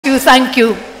you, thank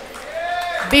you.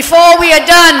 Before we are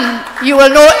done, you will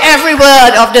know every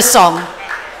word of the song.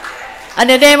 And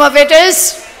the name of it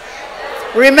is,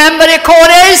 remember the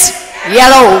chord is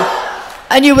Yellow.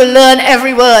 And you will learn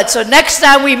every word. So next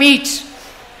time we meet,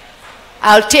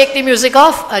 I'll take the music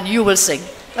off and you will sing.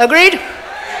 Agreed?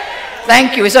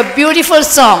 Thank you. It's a beautiful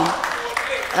song.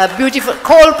 A beautiful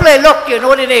Coldplay. Look, you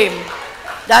know the name.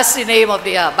 That's the name of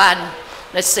the band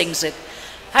that sings it.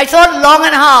 I thought long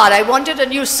and hard. I wanted a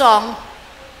new song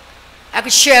I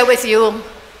could share with you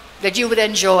that you would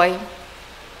enjoy.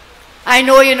 I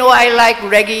know you know I like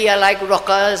reggae, I like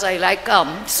rockers, I like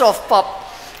soft pop,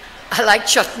 I like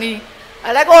chutney,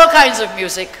 I like all kinds of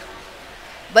music.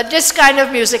 But this kind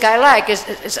of music I like, I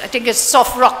think it's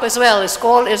soft rock as well. It's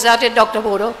called, is that it, Dr.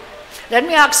 Bodo? Let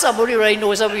me ask somebody who really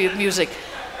knows of music.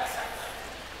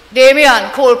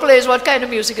 Damien, Coldplay, what kind of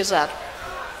music is that?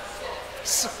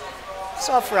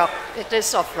 Soft rock. It is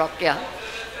soft rock, yeah.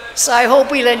 So I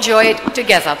hope we'll enjoy it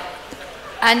together.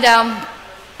 And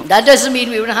that doesn't mean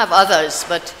we won't have others,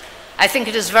 but I think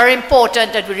it is very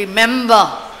important that we remember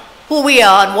who we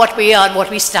are and what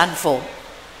we stand for.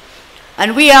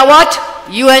 And we are what?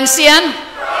 UNCN?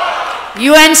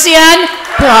 UNCN?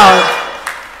 Proud.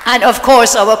 And of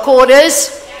course, our code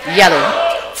is yellow.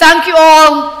 Thank you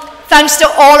all. Thanks to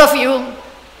all of you.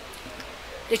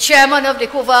 The chairman of the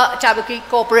Kuva Tabaki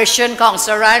Corporation,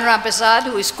 Councillor Ryan Rampersad,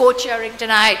 who is co-chairing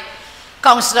tonight.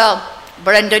 Councillor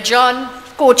Brenda John,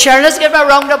 co-chair. Let's give a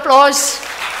round of applause.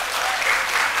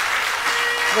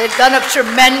 They've done a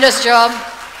tremendous job.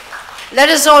 Let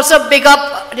us also big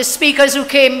up the speakers who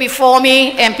came before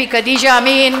me, MP Khadija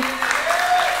Amin,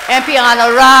 MP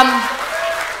Anil Ram,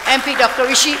 MP Dr.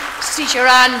 Rishi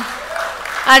Sicharan,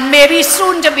 and maybe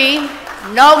soon to be,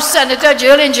 now Senator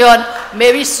Jillian John,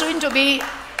 maybe soon to be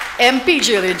MP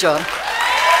Jillian John.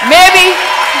 Maybe,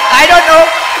 I don't know.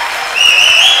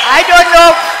 I don't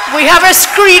know. We have a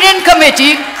screening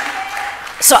committee,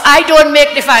 so I don't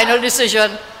make the final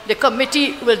decision. The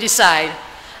committee will decide.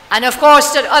 And of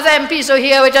course, the other MPs are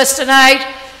here with us tonight.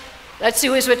 Let's see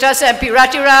who is with us. MP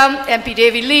Ratiram, MP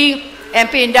David Lee,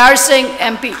 MP Indar Singh,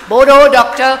 MP Bodo,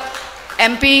 Dr.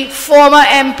 MP, former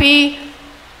MP,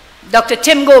 Dr.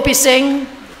 Tim Gopi Singh.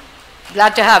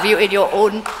 Glad to have you in your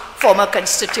own former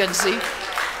constituency.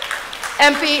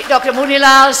 MP Dr.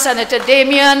 Munilal, Senator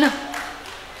Damien,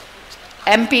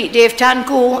 MP Dave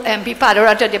Tanku, MP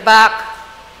Padarata at the back,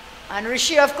 and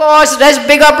Rishi, of course. Let's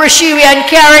big up Rishi and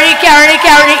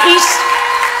Caroni East.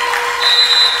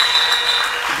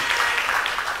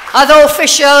 Other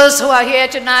officials who are here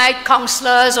tonight,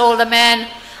 councillors, older men,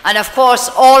 and of course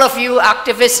all of you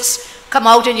activists come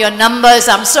out in your numbers.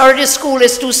 I'm sorry this school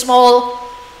is too small.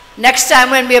 Next time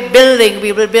when we are building,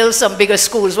 we will build some bigger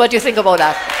schools. What do you think about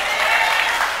that?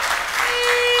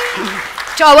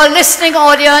 To our listening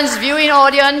audience, viewing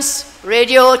audience,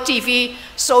 radio, TV,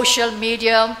 social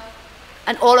media,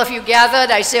 and all of you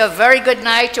gathered, I say a very good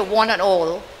night to one and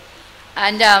all.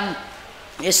 And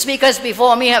the speakers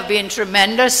before me have been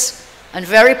tremendous and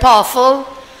very powerful.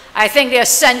 I think they're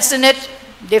sensing it,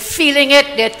 they're feeling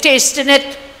it, they're tasting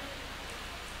it,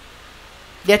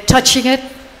 they're touching it.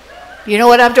 You know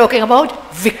what I'm talking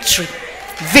about? Victory.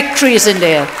 Victory is in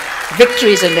there.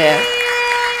 Victory is in there.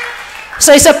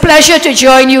 So it's a pleasure to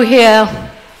join you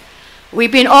here.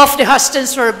 We've been off the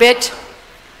hustings for a bit.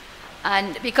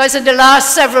 And because in the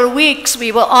last several weeks,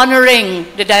 we were honoring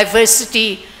the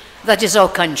diversity that is our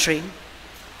country.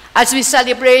 As we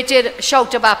celebrated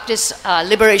Shouta Baptist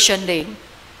Liberation Day,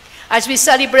 as we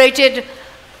celebrated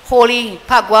Holy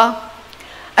Pagwa,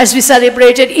 as we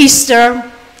celebrated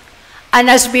Easter, and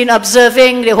as we've been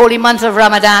observing the holy month of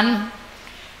Ramadan.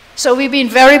 So we've been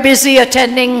very busy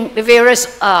attending the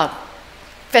various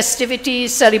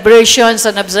festivities, celebrations,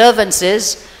 and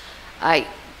observances. I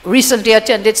recently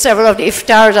attended several of the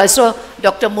iftars. I saw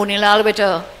Dr. Munilal with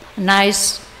a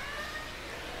nice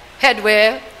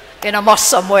headwear in a mosque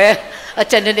somewhere,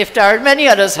 attending iftar. Many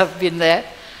others have been there.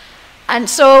 And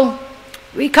so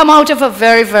we come out of a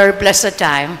very, very blessed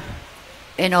time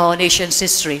in our nation's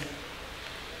history.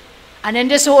 And in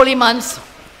this holy month,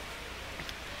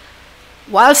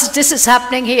 whilst this is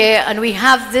happening here and we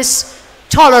have this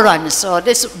tolerance or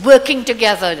this working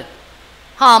together,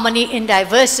 harmony in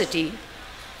diversity,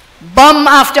 bomb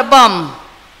after bomb,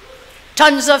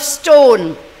 tons of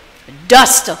stone,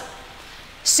 dust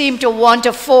seem to want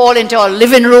to fall into our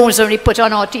living rooms when we put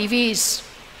on our TVs.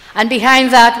 And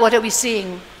behind that, what are we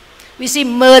seeing? We see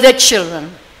murdered children,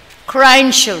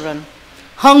 crying children,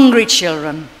 hungry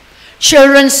children,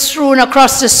 children strewn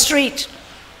across the street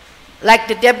like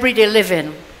the debris they live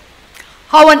in.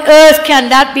 How on earth can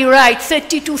that be right?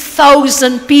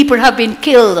 32,000 people have been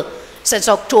killed since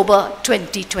October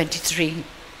 2023.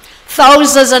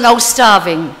 Thousands are now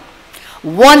starving.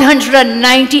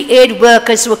 198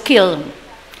 workers were killed.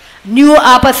 New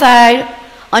apartheid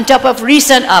on top of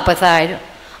recent apartheid,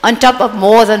 on top of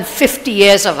more than 50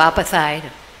 years of apartheid.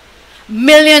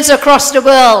 Millions across the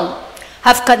world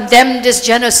have condemned this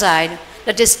genocide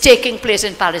that is taking place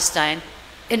in Palestine,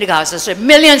 in the Gaza Strip.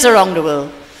 Millions around the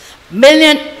world.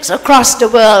 Millions across the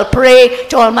world pray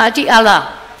to Almighty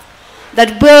Allah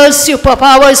that world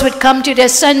superpowers would come to their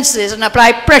senses and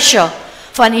apply pressure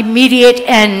for an immediate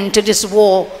end to this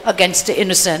war against the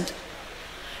innocent.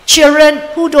 Children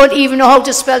who don't even know how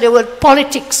to spell the word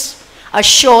politics are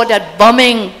sure that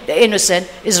bombing the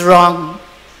innocent is wrong.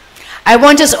 I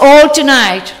want us all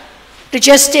tonight to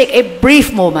just take a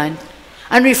brief moment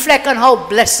and reflect on how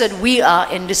blessed we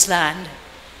are in this land.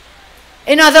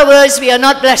 In other words, we are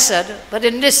not blessed, but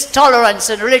in this tolerance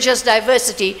and religious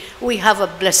diversity, we have a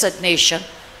blessed nation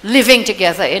living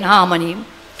together in harmony.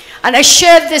 And I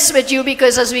shared this with you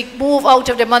because as we move out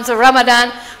of the month of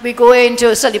Ramadan, we go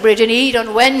into celebrating Eid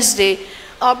on Wednesday.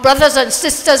 Our brothers and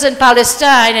sisters in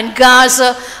Palestine and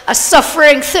Gaza are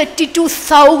suffering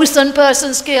 32,000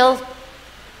 persons killed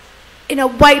in a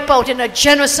wipeout, in a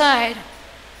genocide.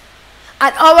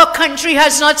 And our country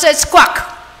has not said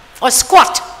squawk or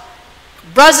squat.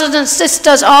 Brothers and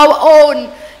sisters, our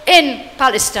own in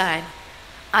Palestine,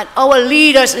 and our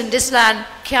leaders in this land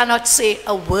cannot say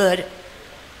a word.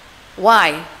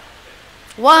 Why?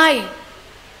 Why?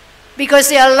 Because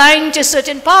they are lying to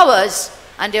certain powers,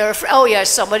 and they're afraid. Oh yes,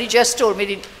 somebody just told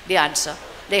me the answer.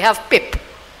 They have PIP.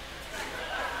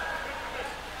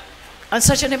 On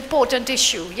such an important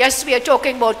issue. Yes, we are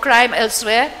talking about crime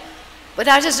elsewhere, but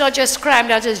that is not just crime,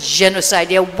 that is genocide.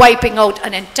 They are wiping out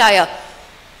an entire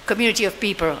community of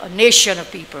people, a nation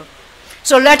of people.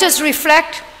 So let us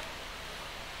reflect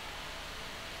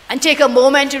and take a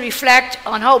moment to reflect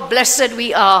on how blessed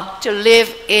we are to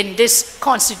live in this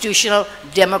constitutional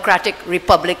democratic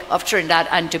republic of Trinidad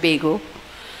and Tobago,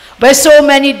 where so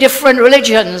many different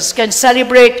religions can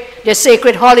celebrate their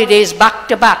sacred holidays back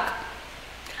to back,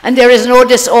 and there is no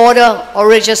disorder or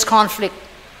religious conflict.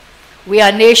 We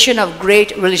are a nation of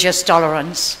great religious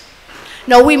tolerance.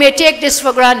 Now, we may take this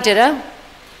for granted,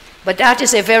 but that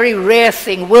is a very rare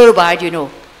thing worldwide, you know.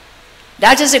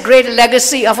 That is a great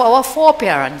legacy of our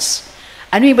foreparents.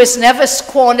 And we must never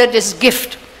squander this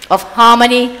gift of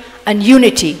harmony and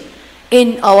unity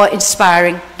in our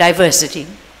inspiring diversity.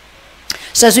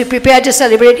 So as we prepare to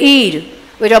celebrate Eid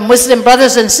with our Muslim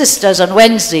brothers and sisters on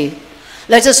Wednesday,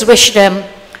 let us wish them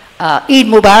Eid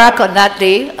Mubarak on that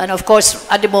day, and of course,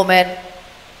 at the moment,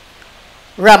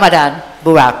 Ramadan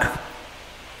Mubarak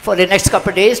for the next couple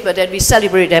of days, but then we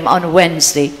celebrate them on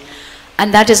Wednesday.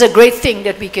 And that is a great thing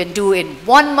that we can do in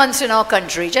 1 month in our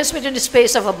country, just within the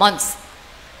space of a month,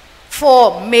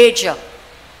 4 major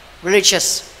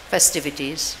religious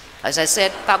festivities. As I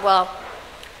said, Pagwa,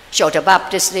 Shouta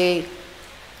Baptist Day,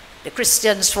 the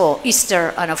Christians for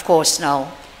Easter, and of course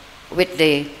now with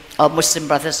our Muslim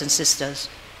brothers and sisters.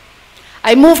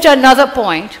 I moved to another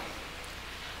point.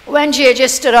 When JJ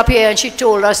stood up here and she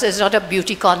told us it's not a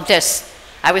beauty contest,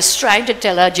 I was trying to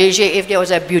tell her, JJ, if there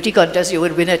was a beauty contest, you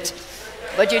would win it.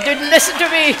 But you didn't listen to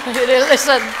me. You didn't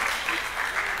listen.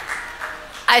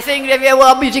 I think if there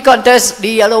were a beauty contest, the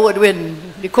yellow would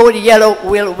win. The code yellow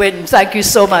will win. Thank you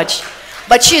so much.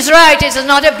 But she's right. It is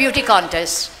not a beauty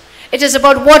contest. It is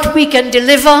about what we can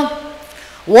deliver,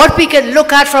 what we can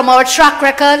look at from our track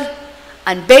record,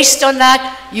 and based on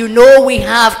that, you know we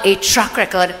have a track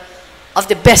record of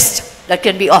the best that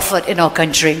can be offered in our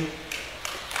country.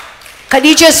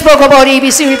 Khadija spoke about the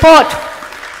EBC report.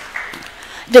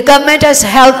 The government has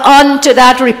held on to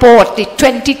that report, the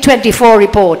 2024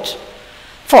 report,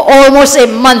 for almost a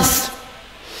month.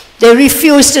 They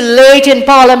refused to lay it in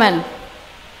Parliament.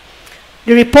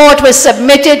 The report was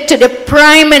submitted to the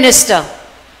Prime Minister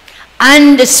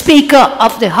and the Speaker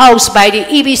of the House by the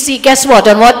EBC, guess what,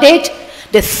 on what date?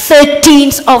 The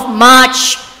 13th of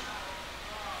March.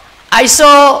 I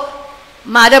saw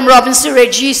Madam Robinson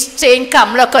Reggie saying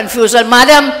Kamla confused. Well,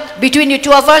 Madam, between the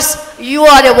two of us, you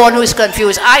are the one who is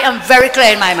confused. I am very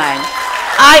clear in my mind.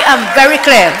 I am very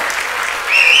clear.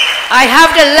 I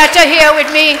have the letter here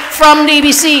with me from the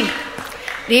EBC.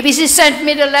 The EBC sent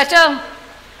me the letter,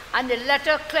 and the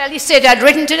letter clearly said I'd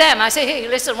written to them. I say, hey,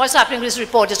 listen, what's happening with this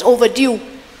report? It's overdue.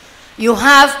 You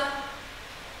have,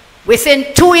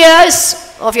 within 2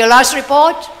 years of your last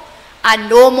report, and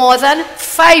no more than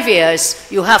 5 years,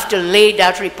 you have to lay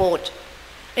that report.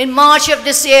 In March of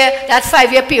this year, that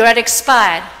 5-year period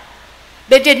expired.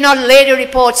 They did not lay the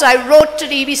report, so I wrote to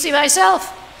the EBC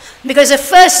myself. Because the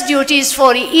first duty is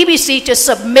for the EBC to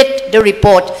submit the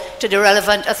report to the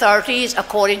relevant authorities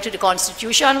according to the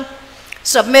Constitution,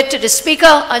 submit to the Speaker,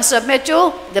 and submit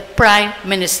to the Prime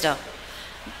Minister.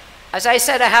 As I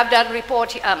said, I have that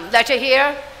report letter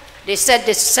here. They said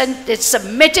they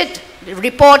submitted, the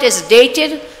report is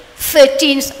dated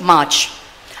 13th March.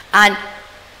 And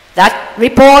that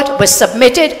report was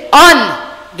submitted on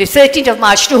the 13th of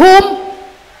March to whom?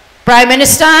 Prime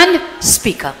Minister and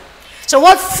Speaker. So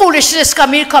what foolishness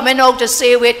coming out to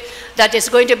say with that it's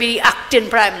going to be the acting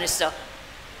Prime Minister?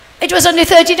 It was on the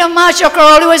 13th of March, Dr.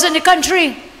 Caroni was in the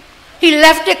country. He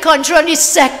left the country on the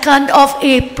 2nd of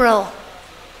April.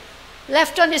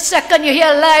 Left on the 2nd, you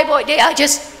hear lie, boy. They are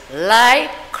just lie,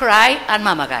 cry, and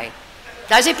mama guy.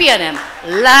 That's the PNM.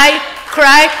 Lie,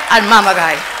 cry, and mama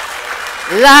guy.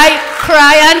 Lie,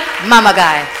 cry, and mama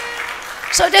guy.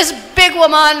 So this big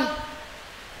woman,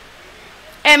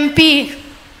 MP,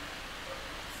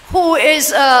 who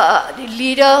is the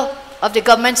leader of the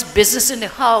government's business in the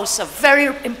House, a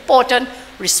very important,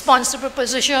 responsible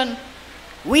position.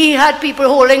 We had people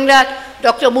holding that.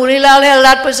 Dr. Moonilal held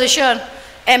that position.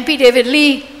 MP David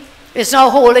Lee is now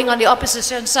holding on the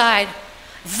opposition side.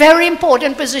 Very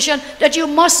important position that you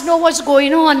must know what's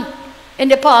going on in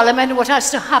the parliament, what has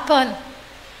to happen.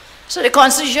 So the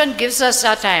Constitution gives us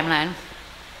that timeline.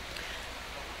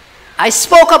 I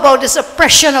spoke about the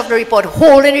suppression of the report,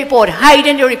 holding the report,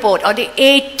 hiding the report on the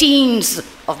 18th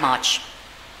of March.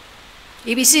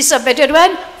 EBC submitted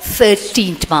when?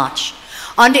 13th March.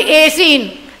 On the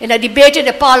 18th, in a debate in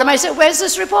the parliament, I said, where's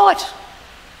this report?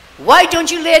 Why don't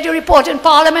you lay the report in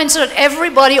parliament so that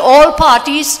everybody, all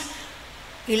parties,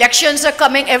 elections are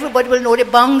coming, everybody will know the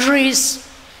boundaries.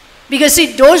 Because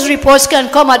see, those reports can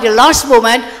come at the last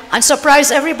moment and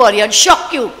surprise everybody and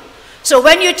shock you. So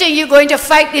when you think you're going to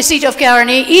fight the seat of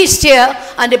Caroni East here,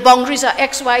 and the boundaries are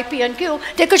X, Y, P, and Q,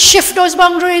 they could shift those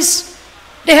boundaries.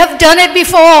 They have done it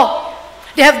before.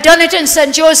 They have done it in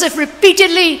St. Joseph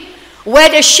repeatedly, where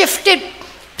they shifted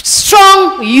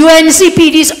strong UNC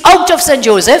PDs out of St.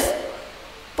 Joseph,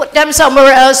 put them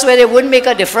somewhere else where they wouldn't make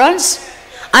a difference,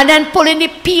 and then pulling the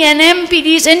PNM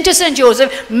PDs into St.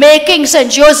 Joseph, making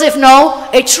St. Joseph now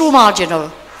a true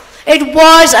marginal. It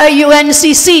was a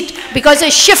UNC seat because they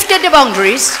shifted the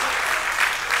boundaries.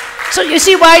 So you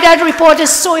see why that report is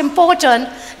so important,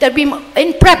 that we,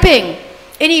 in prepping,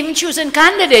 in even choosing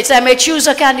candidates, I may choose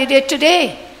a candidate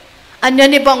today, and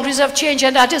then the boundaries have changed,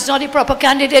 and that is not the proper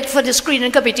candidate for the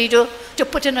screening committee to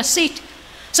put in a seat.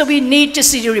 So we need to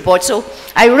see the report. So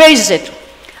I raised it.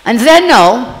 And then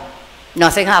now,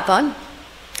 nothing happened.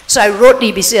 So I wrote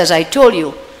the EBC, as I told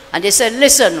you. And they said,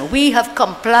 listen, we have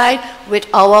complied with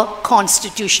our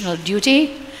constitutional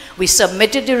duty. We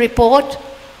submitted the report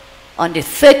on the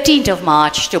 13th of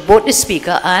March to both the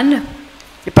Speaker and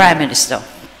the Prime Minister.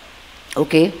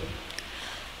 Okay?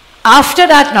 After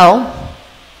that now,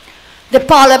 the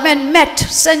Parliament met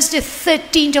since the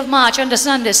 13th of March,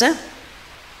 understand this, eh?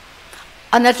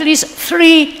 On at least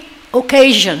 3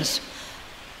 occasions,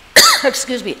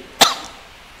 excuse me,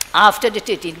 after the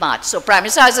 13th March. So Prime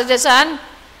Minister has this and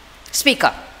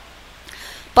Speaker.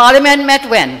 Parliament met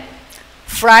when?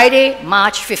 Friday,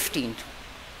 March 15th.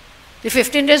 The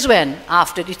 15th is when?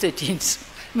 After the 13th,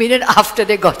 meaning after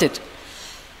they got it.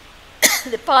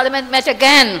 The Parliament met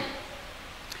again,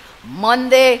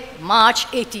 Monday, March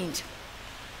 18th.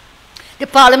 The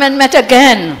Parliament met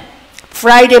again,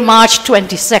 Friday, March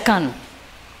 22nd.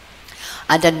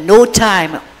 And at no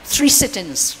time, 3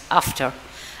 sittings after,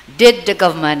 did the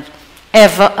government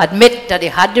ever admit that they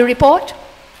had the report,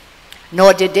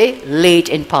 nor did they lay it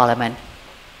in Parliament.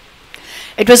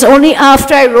 It was only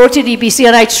after I wrote to the EBC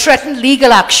and I threatened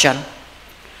legal action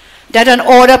that an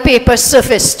order paper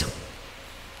surfaced.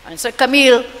 And said,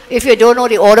 Camille, if you don't know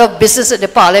the order of business in the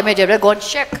Parliament, you better go and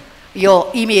check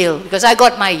your email, because I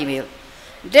got my email.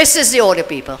 This is the order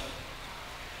paper.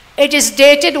 It is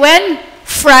dated when?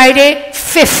 Friday,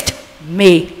 5th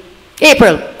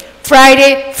April.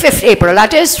 Friday, 5th April.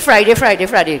 That is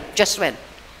Friday, just when.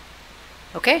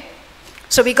 Okay?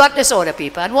 So we got this order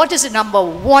paper. And what is the number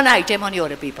 1 item on the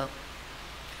order paper?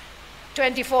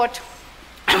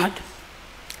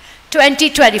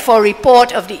 2024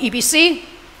 report of the EBC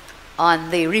on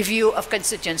the review of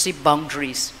constituency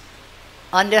boundaries.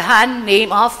 Underhand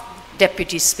name of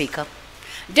Deputy Speaker.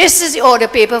 This is the order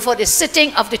paper for the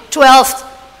sitting of the 12th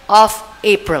of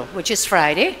April, which is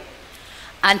Friday.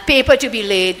 And paper to be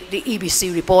laid, the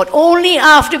EBC report, only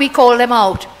after we call them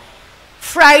out.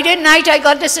 Friday night, I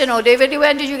got this, David,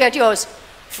 when did you get yours?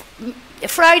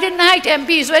 Friday night,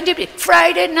 MPs, when did you?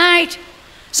 Friday night.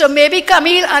 So maybe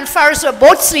Camille and Faris were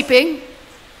both sleeping.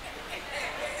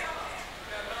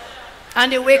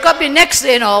 And they wake up the next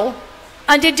day now,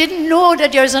 and they didn't know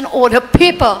that there's an order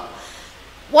paper.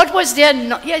 What was there?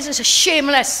 Yes, it's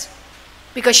shameless.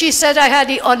 Because she said I had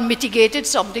the unmitigated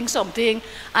something,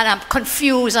 and I'm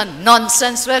confused and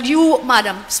nonsense. Well, you,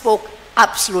 madam, spoke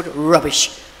absolute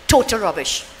rubbish, total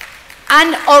rubbish.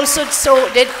 And also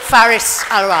so did Faris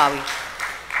Al-Rawi.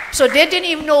 So they didn't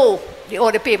even know the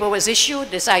order paper was issued.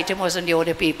 This item was in the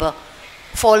order paper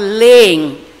for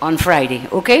laying on Friday,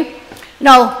 okay?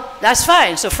 Now, that's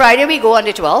fine. So Friday we go on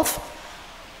the 12th.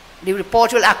 The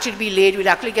report will actually be laid. We'll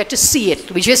actually get to see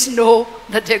it. We just know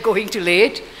that they're going to lay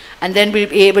it, and then we'll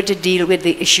be able to deal with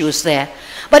the issues there.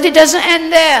 But it doesn't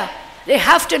end there. They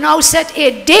have to now set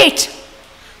a date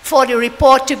for the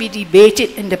report to be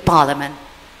debated in the parliament.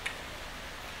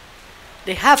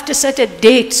 They have to set a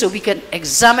date so we can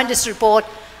examine this report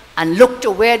and look to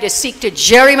where they seek to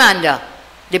gerrymander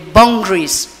the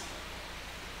boundaries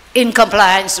in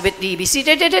compliance with the EBC.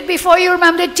 They did it before, you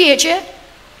remember the THA?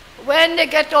 When they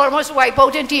get almost wiped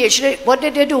out in THA, what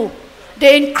did they do?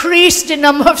 They increased the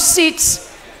number of seats.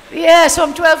 Yes,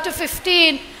 from 12 to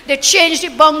 15. They changed the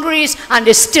boundaries and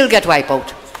they still get wiped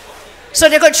out. So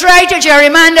they could try to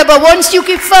gerrymander, but once you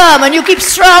keep firm and you keep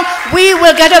strong, we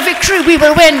will get a victory. We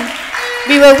will win.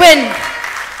 We will win.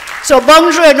 So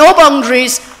boundary or no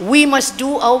boundaries, we must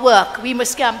do our work. We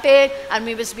must campaign and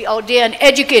we must be out there and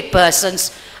educate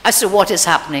persons as to what is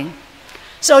happening.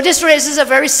 So this raises a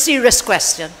very serious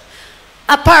question.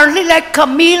 Apparently, like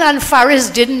Camille and Faris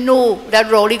didn't know that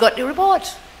Rowley got the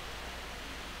report.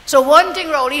 So one thing,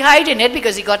 Rowley hiding it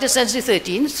because he got it since the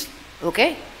 13th,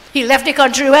 okay? He left the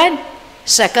country when?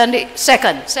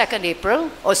 2nd April,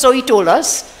 or so he told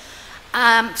us.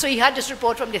 So he had this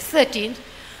report from the 13th.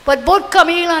 But both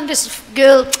Camille and this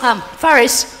girl,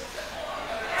 Faris,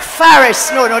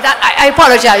 no, that, I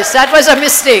apologize. That was a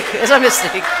mistake. It was a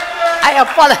mistake. I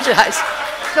apologize.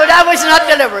 No, that was not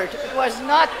delivered. It was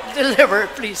not delivered,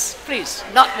 please,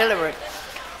 not delivered.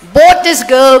 Both this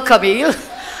girl, Camille,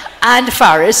 and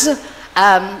Faris,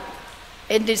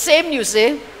 in the same news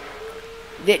day,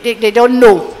 they don't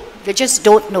know. They just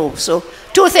don't know. So,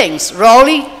 two things.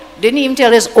 Rowley didn't even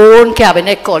tell his own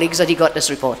cabinet colleagues that he got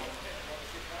this report.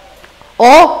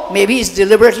 Or maybe he's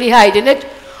deliberately hiding it,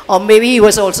 or maybe he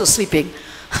was also sleeping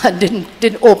and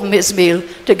didn't open his mail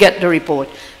to get the report.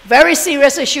 Very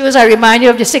serious issues. I remind you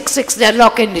of the 6-6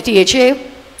 deadlock in the THA.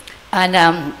 And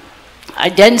I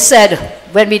then said,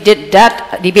 when we did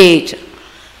that debate,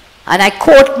 and I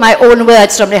quote my own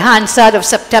words from the Hansard of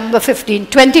September 15,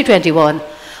 2021,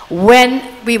 when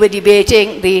we were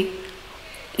debating the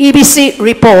EBC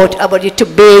report about the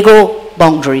Tobago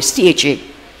boundaries, THA.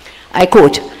 I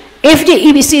quote, if the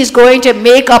EBC is going to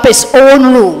make up its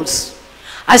own rules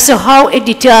as to how it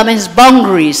determines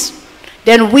boundaries,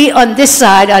 then we on this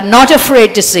side are not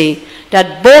afraid to say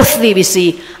that both the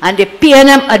EBC and the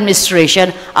PNM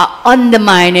administration are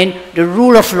undermining the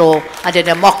rule of law and the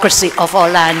democracy of our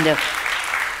land.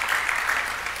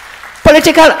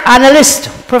 Political analyst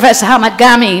Professor Hamad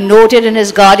Gami noted in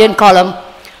his Guardian column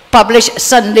published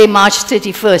Sunday, March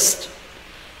 31st,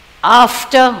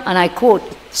 after, and I quote,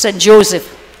 St.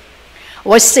 Joseph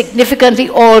was significantly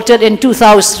altered in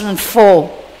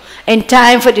 2004 in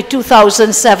time for the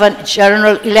 2007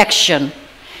 general election,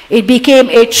 it became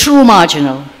a true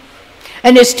marginal.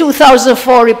 In its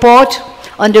 2004 report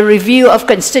on the review of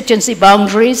constituency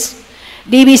boundaries,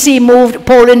 DBC moved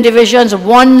polling divisions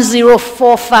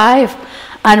 1045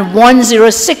 and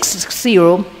 1060,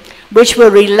 which were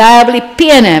reliably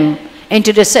PNM,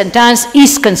 into the St. Anne's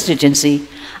East constituency,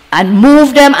 and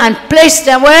moved them and placed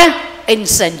them where? In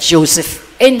St.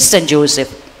 Joseph. In St.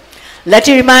 Joseph. Let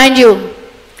me remind you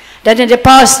that in the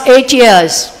past 8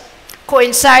 years,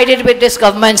 coincided with this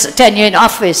government's tenure in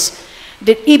office,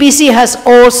 the EBC has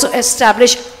also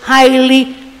established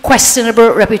highly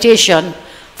questionable reputation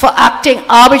for acting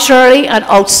arbitrarily and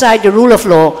outside the rule of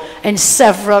law in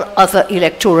several other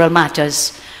electoral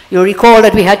matters. You recall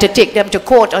that we had to take them to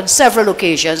court on several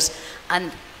occasions,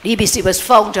 and the EBC was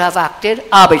found to have acted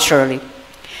arbitrarily.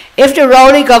 If the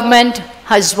Rowley government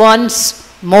has once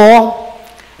more,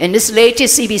 in this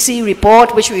latest EBC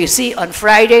report, which we will see on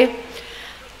Friday,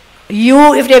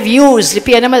 if they've used, the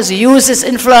PNM has used its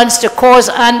influence to cause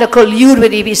and collude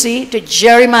with EBC to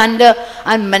gerrymander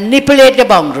and manipulate the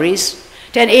boundaries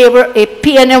to enable a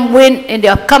PNM win in the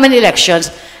upcoming elections,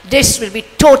 this will be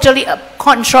totally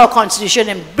contra our constitution,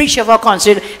 in breach of our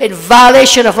constitution, in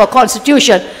violation of our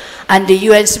constitution, and the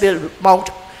UNC will mount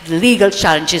legal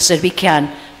challenges that we can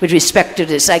with respect to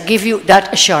this. I give you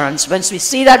that assurance. Once we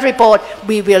see that report,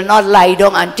 we will not lie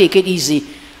down and take it easy.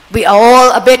 We are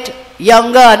all a bit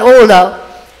younger and older,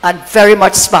 and very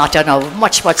much smarter now,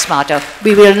 much, much smarter.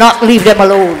 We will not leave them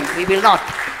alone. We will not.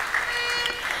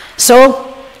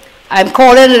 So I'm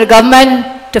calling on the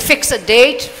government to fix a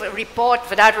date for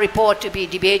that report to be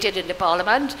debated in the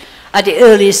Parliament at the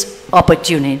earliest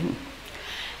opportunity.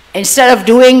 Instead of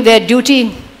doing their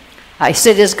duty, I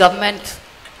say this government,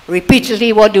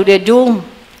 repeatedly, what do?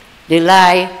 They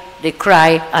lie, they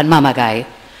cry, and mamagai.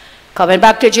 Coming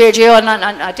back to JJ, and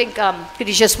I think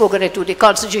Khadija spoke on it too, the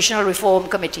Constitutional Reform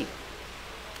Committee.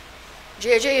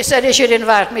 JJ, you said you should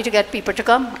invite me to get people to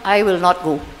come. I will not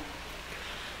go.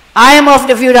 I am of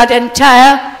the view that the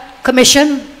entire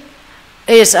commission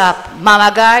is a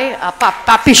mamagai, a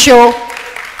papi show,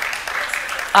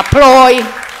 a ploy,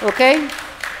 okay?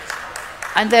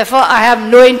 And therefore, I have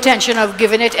no intention of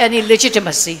giving it any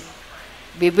legitimacy.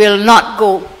 We will not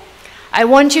go. I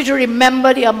want you to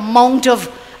remember the amount of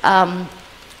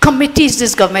committees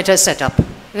this government has set up.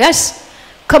 Yes?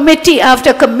 Committee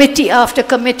after committee after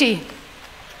committee.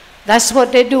 That's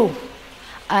what they do.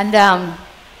 And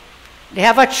they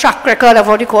have a track record of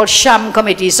what you call sham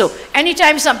committees. So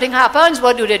anytime something happens,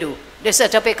 what do? They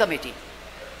set up a committee.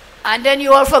 And then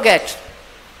you all forget.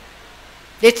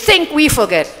 They think we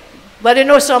forget. But you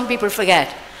know some people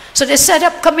forget. So they set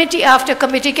up committee after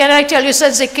committee. Can I tell you,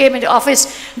 since they came into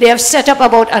office, they have set up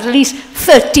about at least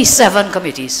 37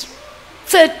 committees.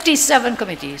 37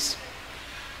 committees.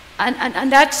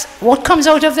 And that's what comes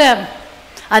out of them.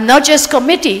 And not just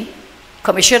committee,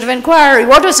 commission of inquiry.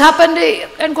 What has happened,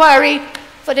 the inquiry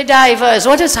for the divers?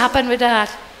 What has happened with that?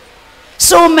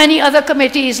 So many other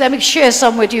committees. Let me share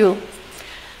some with you.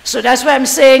 So that's why I'm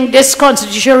saying this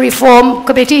Constitutional Reform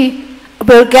Committee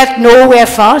will get nowhere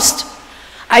fast.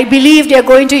 I believe they're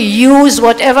going to use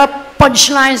whatever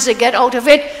punchlines they get out of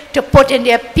it to put in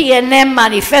their PNM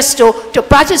manifesto, to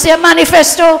practice their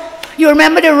manifesto. You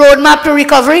remember the roadmap to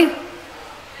recovery?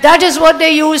 That is what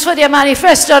they use for their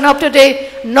manifesto, and up to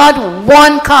date, not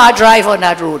one car drive on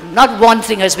that road. Not one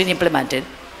thing has been implemented.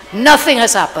 Nothing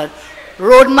has happened.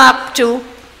 Roadmap to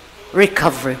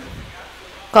recovery.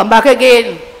 Come back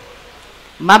again.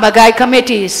 Mamagai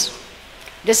committees.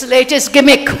 This latest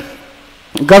gimmick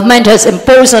government has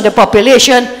imposed on the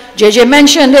population, JJ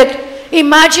mentioned it.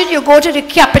 Imagine you go to the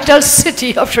capital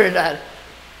city of Trinidad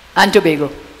and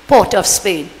Tobago, Port of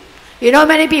Spain. You know how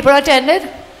many people attended?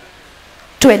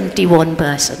 21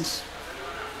 persons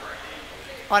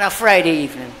on a Friday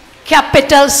evening.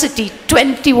 Capital city,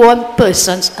 21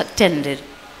 persons attended.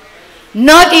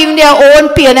 Not even their own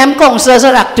PNM councillors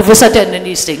or activists attending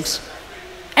these things.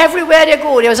 Everywhere they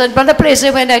go, there was another place they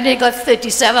went and they got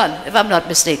 37, if I'm not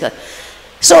mistaken.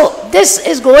 So this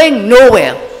is going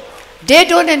nowhere. They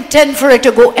don't intend for it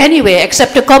to go anywhere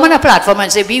except to come on a platform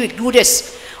and say, we will do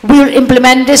this, we will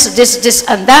implement this, this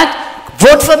and that,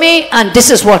 vote for me, and this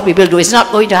is what we will do. It's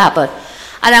not going to happen.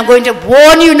 And I'm going to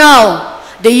warn you now,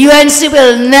 the UNC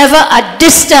will never at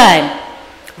this time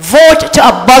vote to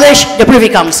abolish the Privy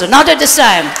Council. Not at this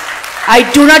time. I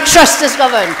do not trust this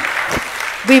government.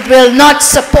 We will not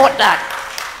support that.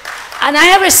 And I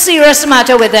have a serious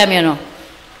matter with them, you know.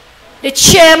 The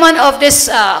chairman of this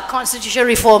Constitutional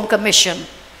Reform Commission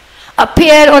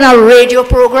appeared on a radio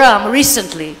program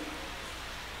recently.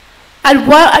 And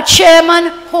while a chairman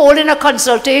holding a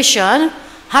consultation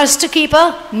has to keep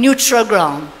a neutral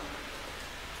ground.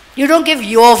 You don't give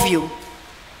your view.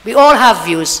 We all have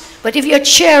views. But if you're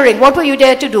chairing, what were you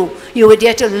there to do? You were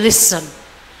there to listen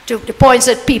to the points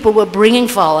that people were bringing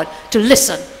forward, to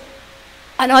listen.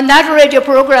 And on that radio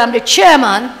program, the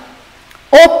chairman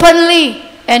openly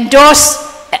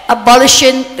endorsed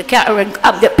abolishing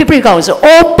the Privy Council,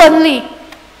 openly.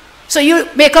 So you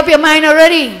make up your mind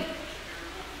already.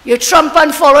 You Trump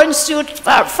and following suit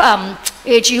from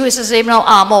AG, who is his name now,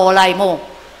 Amo or Limo.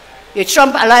 You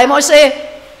Trump and Limo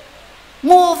say,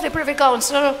 move the Privy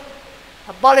Council,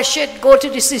 abolish it, go to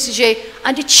the CCJ,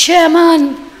 and the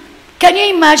chairman. Can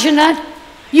you imagine that?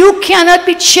 You cannot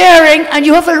be chairing and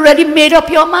you have already made up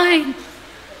your mind.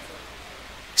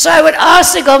 So I would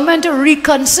ask the government to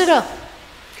reconsider.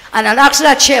 And I'll ask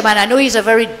that chairman, I know he's a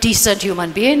very decent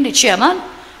human being, the chairman,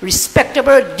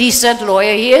 respectable, decent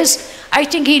lawyer he is. I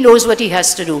think he knows what he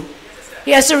has to do.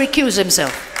 He has to recuse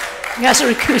himself. He has to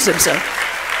recuse himself.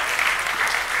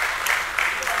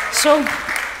 So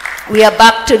we are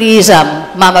back to these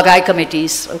Mamagai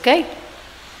committees, okay?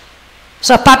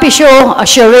 So a puppy show, a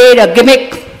charade, a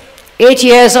gimmick, 8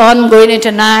 years on, going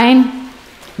into 9.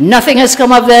 Nothing has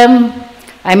come of them.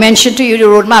 I mentioned to you the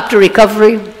roadmap to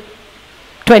recovery,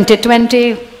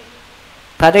 2020,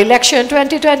 for the election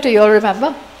 2020, you all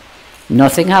remember?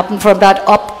 Nothing happened from that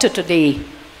up to today.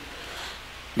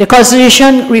 The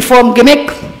Constitution reform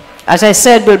gimmick, as I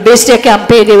said, will base their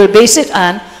campaign, they will base it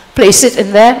on place it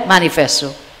in their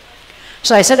manifesto.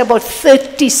 So I said about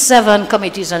 37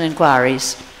 committees and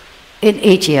inquiries in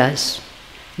 8 years.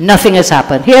 Nothing has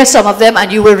happened. Here are some of them,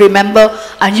 and you will remember,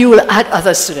 and you will add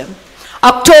others to them.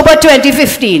 October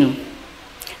 2015,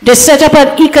 they set up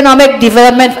an Economic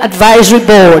Development Advisory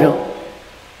Board.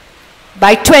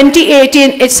 By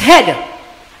 2018, its head,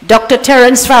 Dr.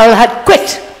 Terence Farrell, had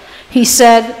quit. He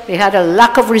said they had a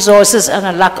lack of resources and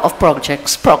a lack of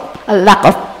projects, a lack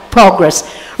of progress.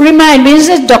 Remind me,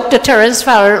 isn't Dr. Terence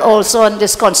Farrell also on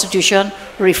this Constitution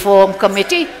Reform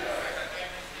Committee?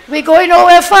 We're going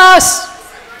nowhere fast.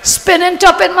 Spinning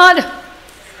top in mud.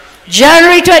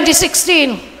 January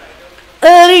 2016,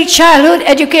 Early Childhood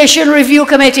Education Review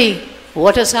Committee.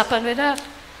 What has happened with that?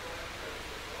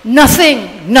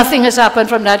 Nothing. Nothing has happened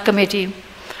from that committee.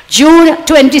 June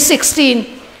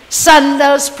 2016,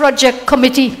 Sandals Project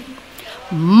Committee.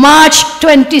 March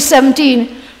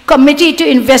 2017, Committee to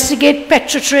Investigate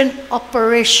Petrotrin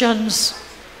Operations.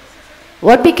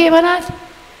 What became of that?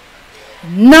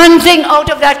 Nothing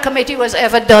out of that committee was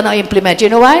ever done or implemented. You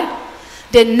know why?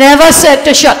 They never said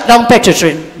to shut down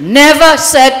Petrotrin. Never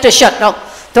said to shut down.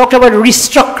 Talked about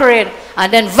restructuring,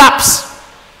 and then VAPS,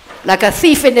 like a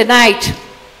thief in the night,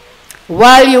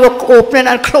 while you were opening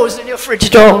and closing your fridge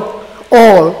door,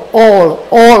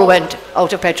 all went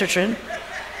out of Petrotrin.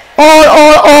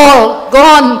 All,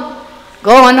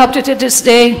 gone up to this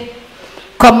day.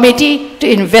 Committee to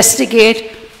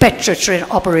Investigate Petrotrin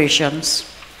Operations.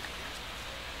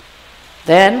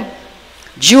 Then,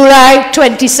 July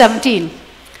 2017,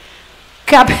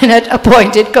 Cabinet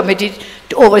appointed committee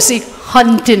to oversee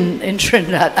hunting in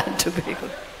Trinidad and Tobago.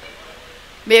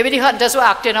 Maybe the hunters were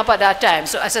acting up at that time.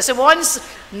 So as I said, once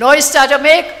noise started to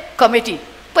make, committee.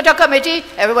 Put a committee,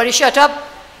 everybody shut up.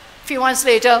 A few months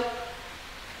later,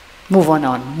 moving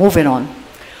on.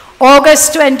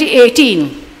 August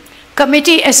 2018,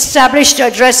 committee established to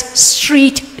address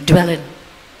street dwelling.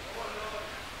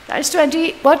 That's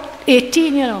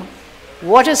 18, you know.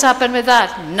 What has happened with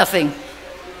that? Nothing.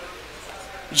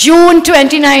 June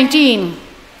 2019,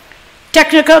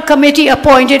 technical committee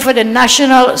appointed for the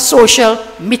National Social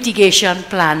Mitigation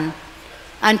Plan.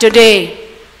 And today,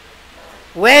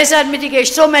 where's that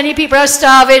mitigation? So many people are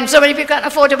starving, so many people can't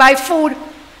afford to buy food.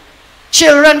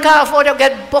 Children can't afford to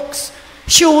get books,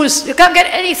 shoes. You can't get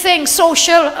anything,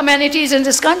 social amenities in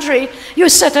this country. You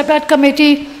set up that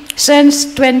committee since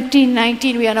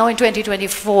 2019, we are now in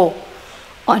 2024,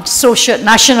 on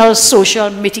National Social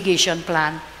Mitigation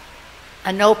Plan.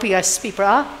 And now people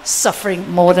are suffering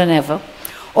more than ever.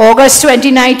 August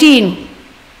 2019,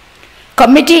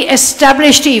 committee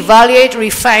established to evaluate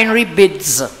refinery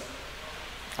bids.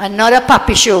 Another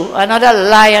puppy show, another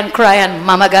lie and cry and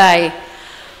mama guy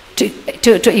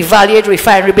to evaluate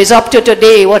refinery bids. Up to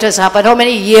today, what has happened? How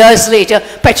many years later?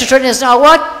 Petrotrin is now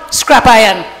what? Scrap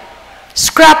iron.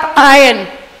 Scrap iron.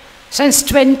 Since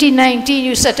 2019,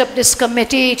 you set up this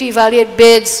committee to evaluate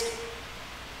bids.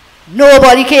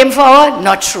 Nobody came forward?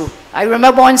 Not true. I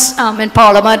remember once in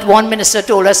Parliament, one minister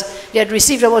told us they had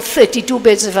received about 32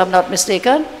 bids, if I'm not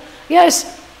mistaken.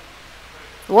 Yes.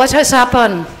 What has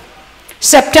happened?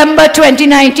 September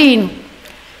 2019,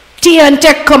 Tea and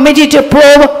Tech Committee to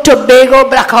probe Tobago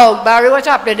blackout. Barry, what's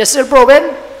happening? They're still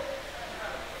probing?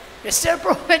 They're still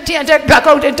probing Tea and Tech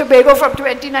blackout in Tobago from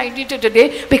 2019 to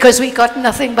today because we got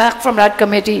nothing back from that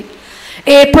committee.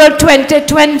 April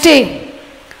 2020,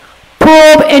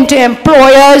 probe into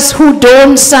employers who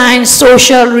don't sign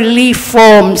social relief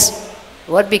forms.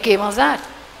 What became of that?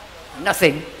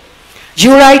 Nothing.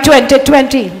 July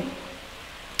 2020.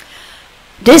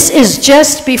 This is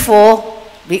just before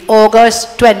the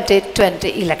August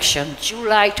 2020 election.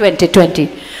 July 2020.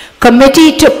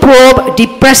 Committee to probe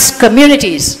depressed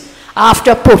communities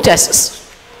after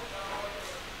protests.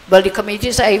 Well, the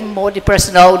committees are even more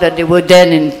depressed now than they were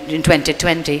then in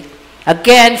 2020.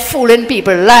 Again, fooling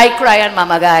people, like Ryan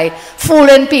Mama Guy,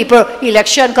 fooling people,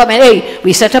 election coming, hey,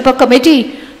 we set up a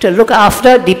committee to look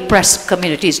after depressed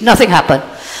communities. Nothing happened.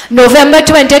 November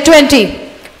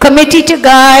 2020, committee to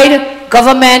guide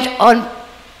government on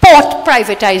port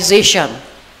privatization.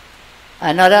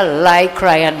 Another like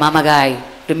Ryan Mama Guy,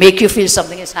 to make you feel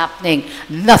something is happening.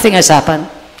 Nothing has happened.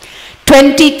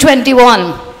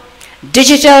 2021,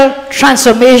 Digital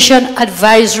Transformation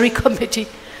Advisory Committee.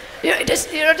 This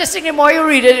thing, the more you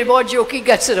read it, the more jokey it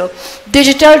gets,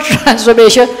 Digital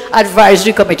Transformation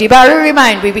Advisory Committee. But I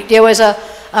remind me, there was a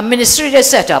ministry they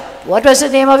set up. What was the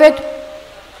name of it?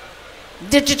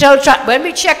 When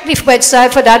we checked the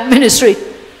website for that ministry,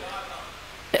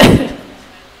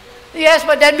 yes,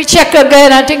 but then we checked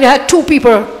again, I think they had 2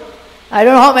 people. I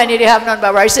don't know how many they have, none,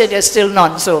 but I said there's still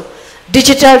none. So,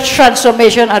 Digital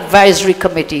Transformation Advisory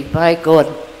Committee. My God.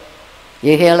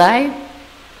 You hear lie?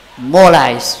 More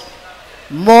lies.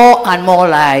 More and more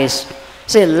lies.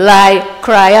 Say lie,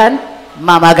 cry, and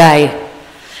mama guy.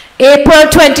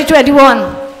 April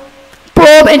 2021.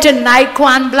 Probe into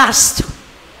Naikwan blast.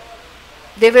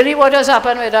 They believe what has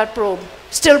happened with that probe.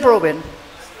 Still probing.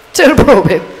 Still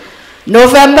probing.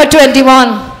 November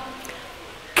 21.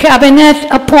 Cabinet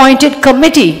appointed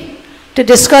committee to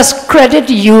discuss credit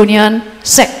union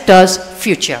sector's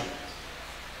future.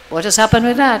 What has happened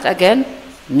with that? Again,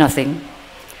 nothing.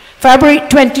 February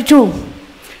 22.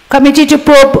 Committee to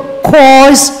probe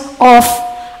cause of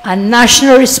a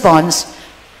national response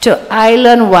to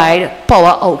island-wide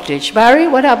power outage. Barry,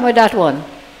 what happened with that one?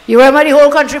 You remember the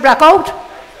whole country blackout?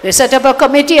 They set up a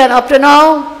committee and up to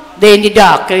now, they're in the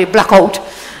dark, they blackout.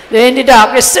 They're in the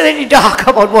dark, they're still in the dark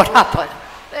about what happened.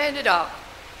 They're in the dark.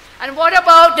 And what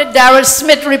about the Darrell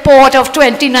Smith report of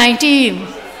 2019?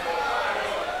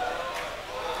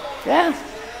 Yeah.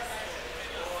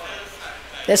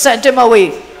 They sent him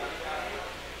away.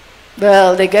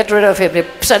 Well, they get rid of him. They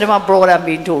sent him abroad, I'm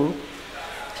being told.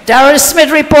 Darrell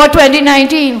Smith report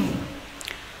 2019.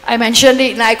 I mentioned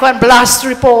the Naikwan blast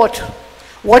report.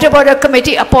 What about a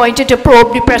committee appointed to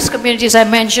probe the press communities? I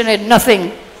mentioned it,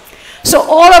 nothing. So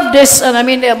all of this, and I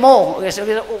mean there are more, there's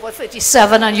over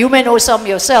 37, and you may know some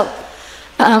yourself.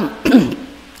 I'm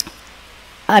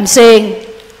saying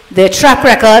their track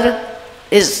record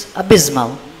is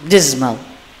abysmal, dismal.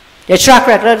 Their track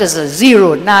record is a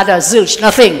zero, nada, zilch,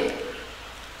 nothing.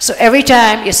 So every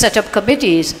time you set up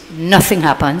committees, nothing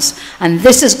happens. And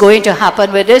this is going to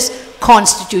happen with this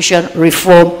Constitution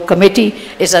Reform Committee.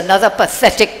 It's another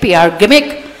pathetic PR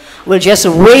gimmick. We'll just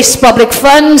waste public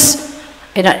funds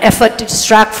in an effort to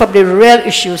distract from the real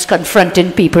issues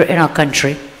confronting people in our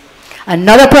country.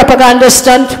 Another propaganda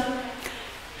stunt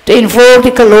to invoke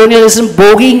the colonialism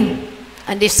bogey.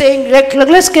 And they're saying, look,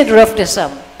 let's get rid of this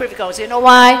Privy Council. You know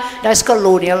why? That's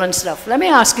colonial and stuff. Let me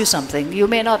ask you something. You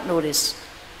may not know this.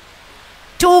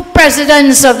 2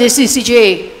 presidents of the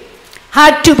CCJ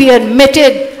had to be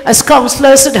admitted as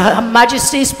councillors to Her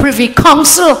Majesty's Privy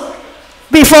Council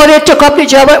before they took up the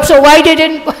job. So why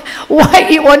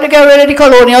you want to get rid of the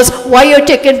colonials? Why are you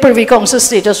taking Privy Council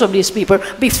status from these people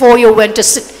before you went to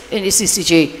sit in the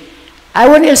CCJ? I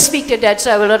won't speak to that,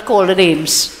 so I will not call the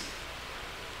names.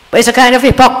 But it's a kind of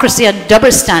hypocrisy and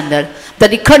double standard that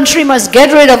the country must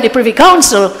get rid of the Privy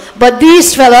Council, but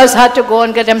these fellows had to go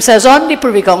and get themselves on the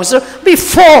Privy Council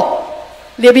before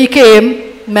they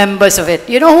became members of it.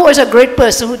 You know who was a great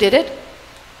person who did it?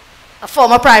 A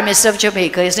former Prime Minister of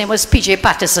Jamaica. His name was P.J.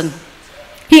 Patterson.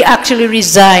 He actually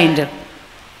resigned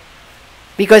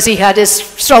because he had his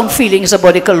strong feelings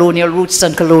about the colonial roots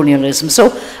and colonialism.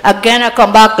 So again, I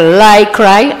come back, lie,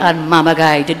 cry, and mama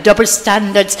guy, the double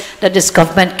standards that this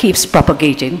government keeps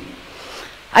propagating.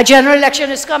 A general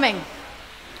election is coming.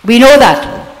 We know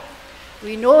that.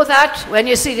 We know that when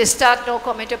you see they start now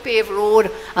coming to pave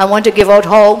road and want to give out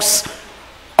house,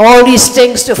 all these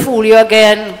things to fool you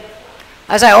again.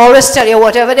 As I always tell you,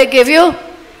 whatever they give you,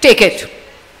 take it.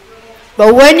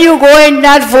 But when you go in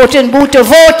that voting booth to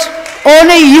vote,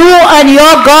 only you and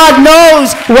your God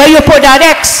knows where you put that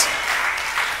X.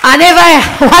 And if I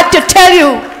had to tell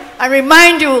you and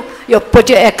remind you, you put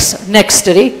your X next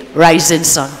to the rising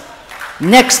sun.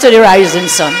 Next to the rising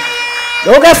sun.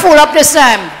 Don't get fooled up this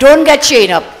time. Don't get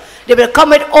chained up. They will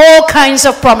come with all kinds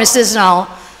of promises now.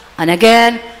 And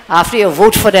again, after you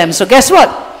vote for them. So guess what?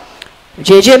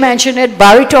 JJ mentioned it.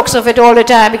 Barry talks of it all the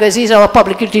time because he's our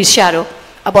public utilities shadow.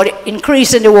 About the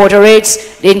increase in the water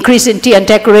rates, the increase in tea and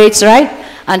tech rates, right?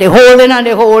 And the holding and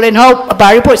the holding. How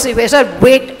Barry puts it, he said,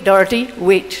 wait, Dorothy,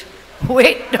 wait.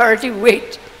 Wait, Dorothy,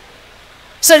 wait.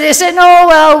 So they said, no,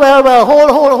 well,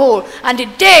 hold. And the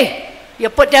day you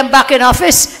put them back in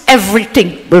office,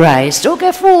 everything will rise. Don't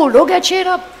get fooled, don't get chained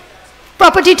up.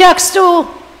 Property tax too.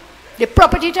 The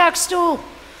property tax too.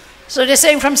 So they're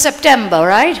saying from September,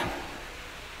 right?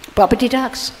 Property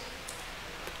tax.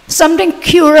 Something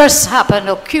curious happened,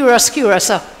 or curious,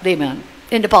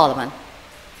 in the parliament.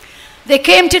 They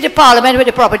came to the parliament with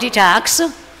the property tax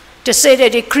to say they're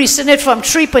decreasing it from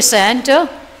 3% to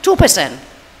 2%.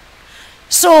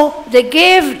 So they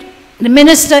gave the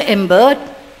Minister Imbert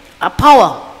a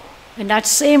power in that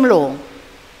same law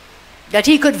that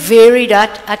he could vary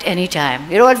that at any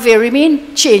time. You know what vary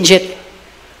mean? Change it.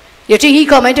 You think he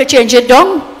coming to change it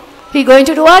down? He going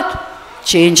to do what?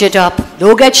 Change it up.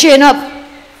 Don't get chained up.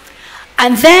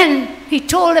 And then he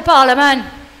told the parliament,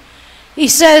 he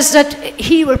says that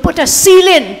he will put a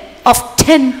ceiling of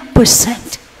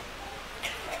 10%.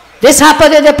 This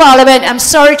happened in the parliament. I'm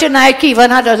sorry tonight Kevin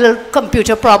had a little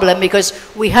computer problem because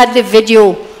we had the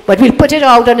video, but we'll put it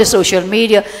out on the social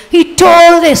media. He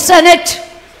told the Senate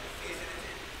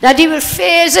that he will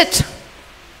phase it,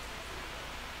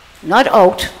 not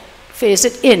out, phase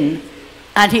it in,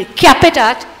 and he'll cap it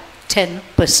at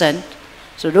 10%.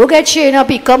 So don't get chained up.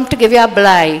 He come to give you a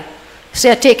blight.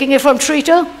 Say, I'm taking it from 3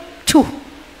 to 2.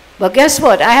 But guess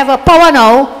what? I have a power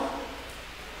now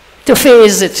to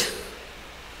phase it.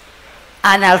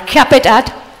 And I'll cap it at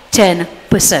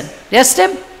 10%. Yes,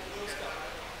 Tim?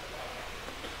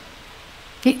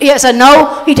 Yes, and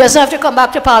now he doesn't have to come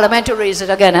back to Parliament to raise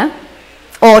it again,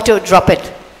 or to drop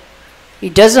it. He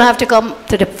doesn't have to come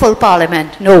to the full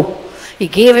Parliament. No. He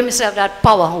gave himself that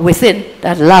power within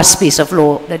that last piece of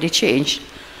law that he changed.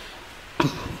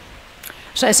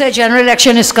 So I said, general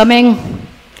election is coming.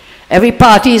 Every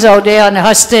party is out there on the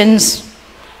hustings.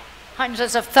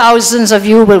 Hundreds of thousands of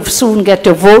you will soon get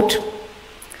to vote.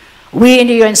 We in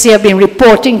the UNC have been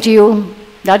reporting to you.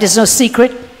 That is no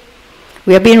secret.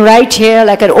 We have been right here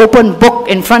like an open book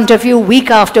in front of you, week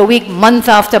after week, month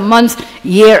after month,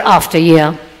 year after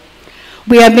year.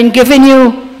 We have been giving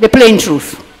you the plain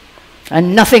truth,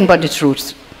 and nothing but the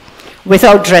truth,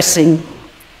 without dressing.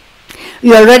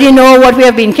 You already know what we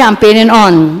have been campaigning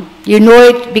on. You know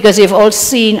it because you've all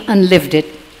seen and lived it.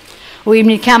 We've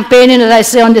been campaigning, as I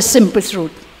say, on the simple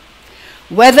truth.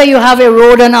 Whether you have a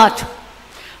road or not,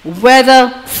 whether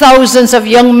thousands of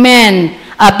young men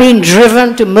are being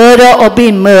driven to murder or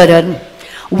being murdered,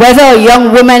 whether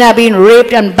young women are being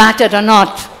raped and battered or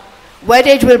not, whether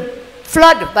it will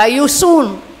flood by you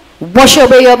soon, wash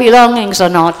away your belongings or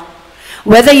not,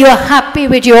 whether you are happy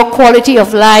with your quality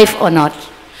of life or not,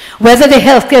 whether the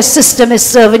healthcare system is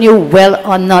serving you well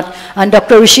or not. And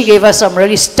Dr. Rishi gave us some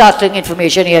really startling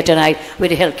information here tonight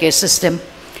with the healthcare system.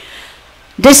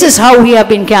 This is how we have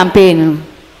been campaigning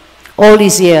all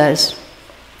these years.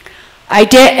 I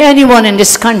dare anyone in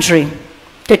this country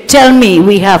to tell me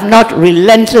we have not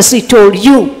relentlessly told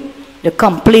you the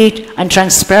complete and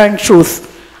transparent truth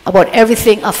about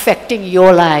everything affecting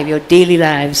your life, your daily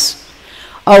lives.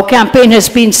 Our campaign has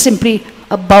been simply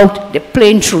about the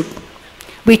plain truth.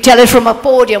 We tell it from a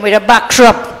podium with a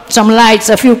backdrop, some lights,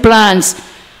 a few plants,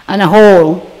 and a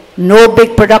hall. No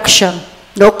big production,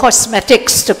 no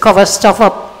cosmetics to cover stuff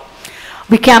up.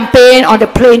 We campaign on the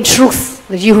plain truth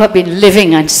that you have been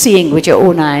living and seeing with your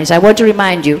own eyes. I want to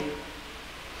remind you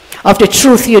of the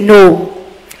truth you know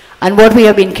and what we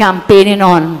have been campaigning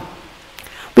on.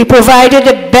 We provided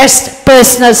the best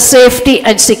personal safety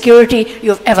and security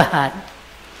you've ever had.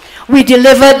 We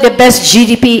delivered the best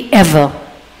GDP ever.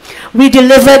 We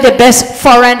delivered the best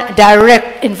foreign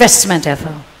direct investment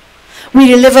ever. We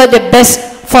delivered the best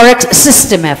forex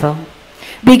system ever.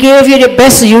 We gave you the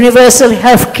best universal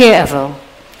health care ever.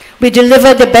 We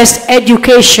delivered the best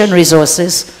education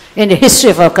resources in the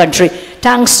history of our country,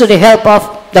 thanks to the help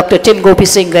of Dr. Tim Gopi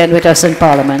Singh with us in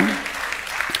Parliament.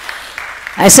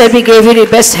 I said we gave you the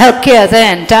best health care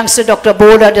then, thanks to Dr.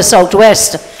 Boda of the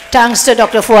Southwest, thanks to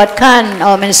Dr. Fuad Khan,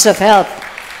 our Minister of Health.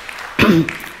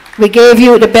 We gave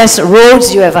you the best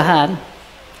roads you ever had.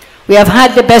 We have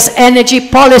had the best energy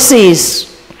policies,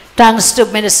 thanks to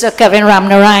Minister Kevin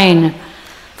Ramnarayan,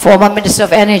 former Minister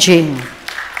of Energy.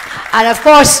 And of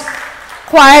course,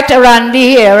 quiet Randy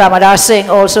here, Ramadar Singh,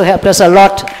 also helped us a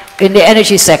lot in the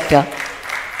energy sector.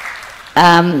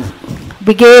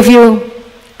 We gave you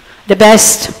the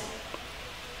best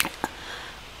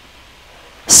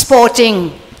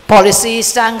sporting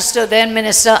policies, thanks to then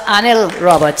Minister Anil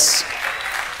Roberts.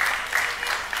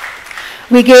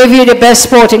 We gave you the best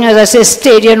sporting, as I say,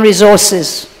 stadium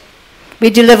resources. We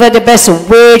delivered the best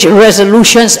wage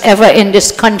resolutions ever in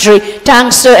this country,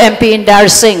 thanks to MP Indar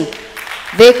Singh.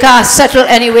 They can't settle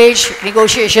any wage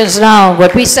negotiations now,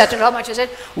 but we settled, how much is it?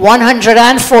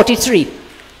 143.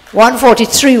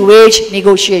 143 wage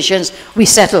negotiations we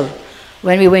settled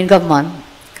when we were in government.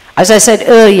 As I said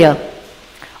earlier,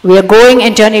 we are going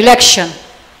into an election.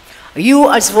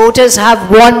 You as voters have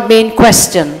one main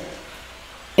question.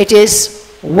 It is,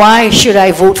 why should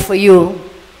I vote for you?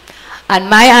 And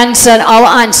my answer and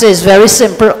our answer is very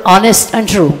simple, honest and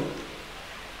true.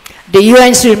 The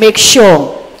UNC will make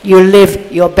sure you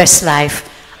live your best life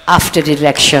after the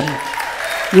election.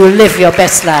 You live your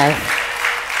best life.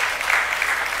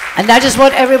 And that is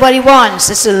what everybody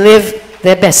wants, is to live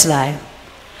their best life.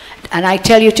 And I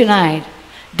tell you tonight,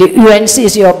 the UNC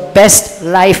is your best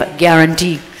life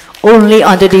guarantee. Only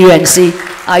under the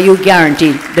UNC are you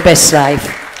guaranteed the best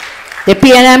life. The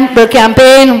PNM will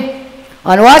campaign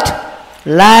on what?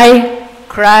 Lie,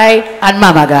 cry, and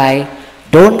mama guy.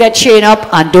 Don't get chained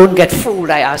up and don't get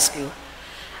fooled, I ask you.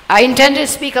 I intend to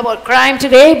speak about crime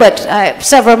today, but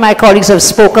several of my colleagues have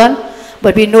spoken.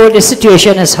 But we know the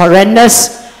situation is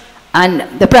horrendous,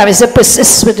 and the Prime Minister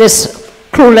persists with this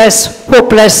clueless,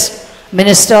 hopeless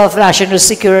Minister of National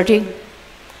Security.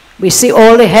 We see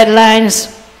all the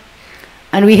headlines,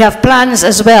 and we have plans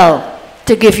as well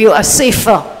to give you a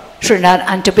safer Trinidad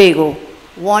and Tobago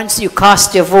once you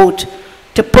cast your vote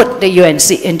to put the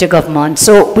UNC into government.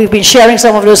 So we've been sharing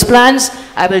some of those plans.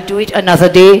 I will do it another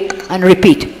day and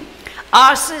repeat.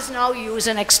 Arson is now used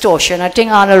in extortion. I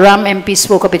think Arnold Ram MP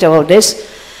spoke a bit about this.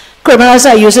 Criminals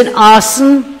are using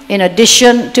arson in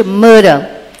addition to murder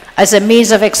as a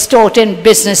means of extorting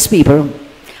business people.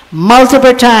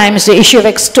 Multiple times the issue of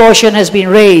extortion has been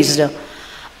raised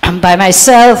by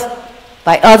myself,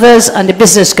 by others, and the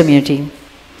business community.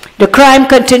 The crime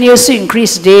continues to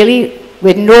increase daily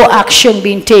with no action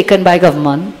being taken by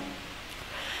government.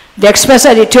 The Express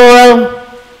editorial,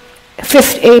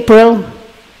 Express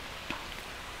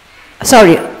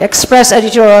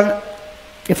editorial,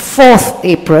 the 4th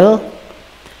April,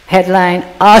 headline,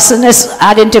 Arsonists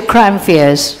adding to crime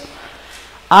fears.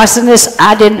 Arsonists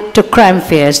adding to crime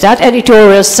fears. That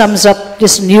editorial sums up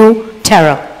this new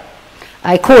terror.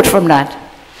 I quote from that.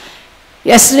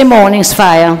 Yesterday morning's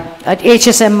fire at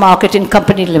HSM Marketing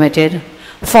Company Limited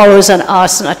follows an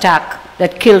arson attack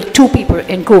that killed 2 people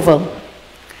in Koval.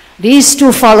 These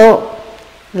 2 follow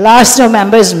last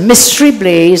November's mystery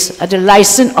blaze at the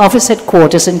license office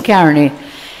headquarters in Caroni.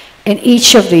 In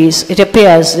each of these, it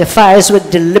appears the fires were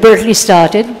deliberately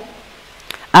started,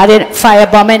 adding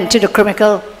firebombing to the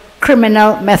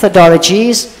criminal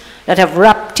methodologies that have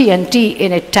wrapped TNT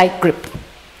in a tight grip.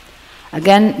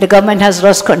 Again, the government has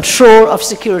lost control of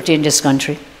security in this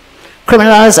country.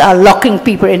 Criminals are locking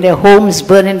people in their homes,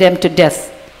 burning them to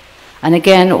death. And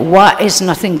again, why is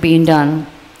nothing being done?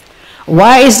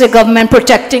 Why is the government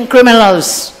protecting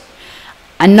criminals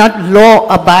and not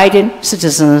law-abiding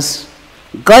citizens?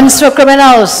 Guns for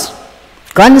criminals.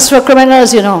 Guns for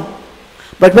criminals, you know.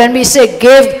 But when we say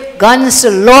give guns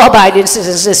to law-abiding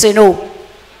citizens, they say no.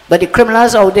 But the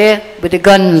criminals out there with the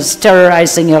guns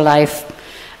terrorizing your life.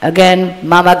 Again,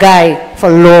 Mama Guy for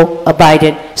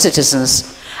law-abiding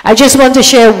citizens. I just want to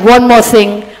share one more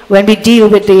thing when we deal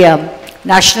with the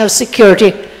national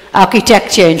security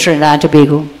architecture in Trinidad and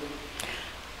Tobago.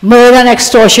 Murder and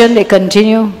extortion, they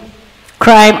continue.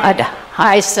 Crime at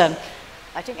highest.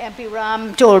 I think MP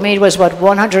Ram told me it was, what,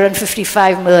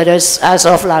 155 murders as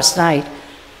of last night.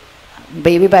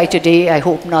 Maybe by today, I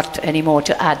hope not anymore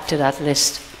to add to that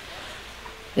list.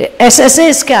 The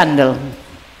SSA scandal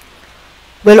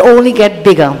will only get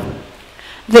bigger.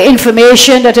 The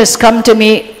information that has come to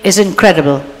me is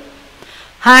incredible.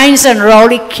 Hines and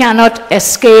Rowley cannot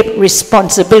escape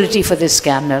responsibility for this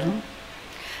scandal.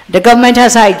 The government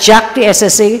has hijacked the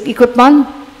SSA equipment.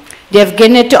 They have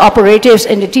given it to operatives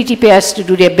in the TTPS to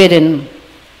do their bidding.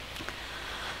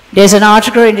 There's an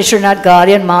article in the Trinidad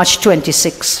Guardian, March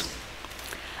 26.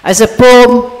 As the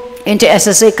probe into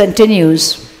SSA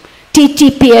continues,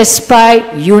 TTPS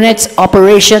spy units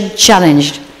operation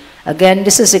challenged. Again,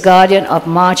 this is the Guardian of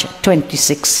March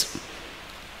 26.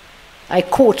 I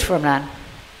quote from that.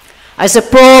 As the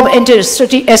probe into the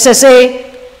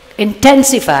SSA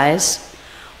intensifies,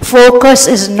 focus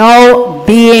is now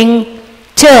being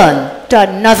turned to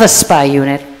another spy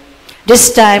unit,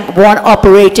 this time one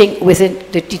operating within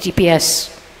the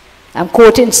TTPS. I'm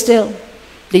quoting still.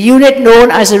 The unit known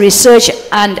as the Research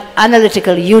and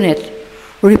Analytical Unit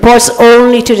reports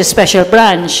only to the Special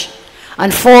Branch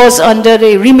and falls under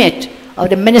the remit of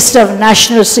the Minister of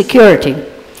National Security.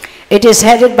 It is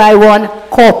headed by one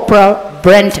Corporal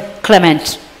Brent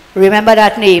Clement. Remember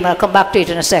that name, I'll come back to it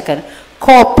in a second.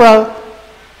 Corporal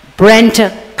Brent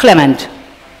Clement.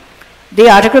 The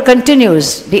article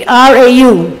continues, the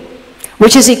RAU,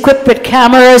 which is equipped with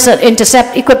cameras and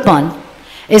intercept equipment,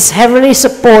 is heavily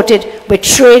supported with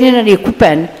training and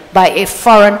equipment by a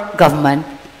foreign government,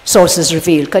 sources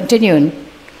revealed. Continuing,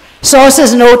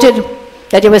 sources noted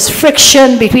that there was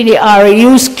friction between the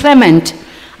RAU's Clement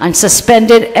and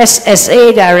suspended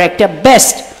SSA Director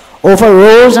Best over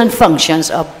roles and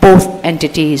functions of both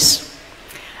entities.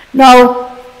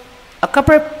 Now, a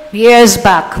couple of years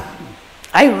back,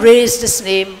 I raised this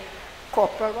name,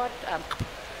 Corporal what?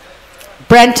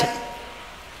 Brent,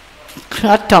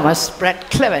 not Thomas, Brent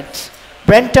Clement.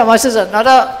 Brent Thomas is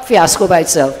another fiasco by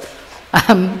itself.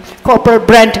 Corporal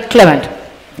Brent Clement.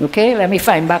 Okay, let me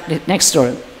find back the next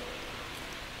story.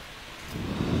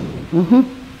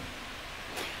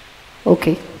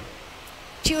 Okay.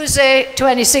 Tuesday,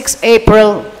 26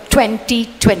 April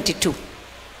 2022.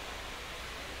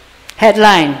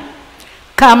 Headline,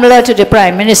 Kamla to the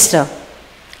Prime Minister.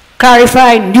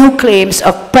 clarifying new claims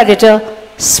of predator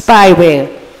spyware.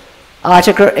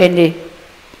 Article in the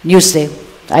Newsday.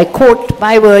 I quote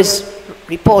my words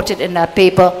reported in that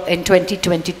paper in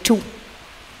 2022.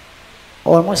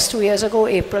 Almost 2 years ago,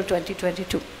 April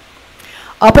 2022.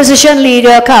 Opposition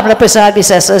leader Kamla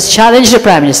Persad-Bissessar challenged the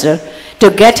Prime Minister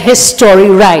to get his story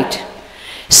right,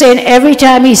 saying every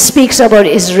time he speaks about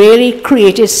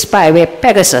Israeli-created spyware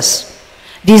Pegasus,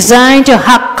 designed to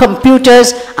hack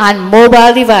computers and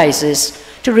mobile devices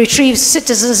to retrieve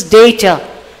citizens' data,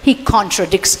 he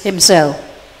contradicts himself.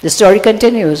 The story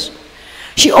continues.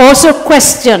 She also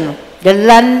questioned the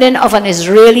landing of an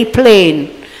Israeli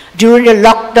plane during the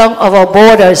lockdown of our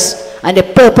borders and the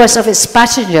purpose of its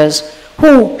passengers,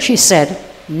 who, she said,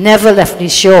 never left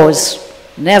these shores.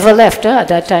 Never left. At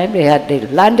that time, they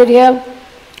landed here.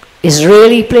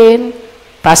 Israeli plane,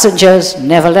 passengers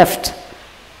never left.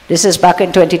 This is back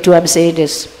in 22, I'm saying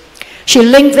this. She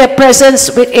linked their presence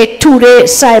with a two-day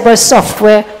cyber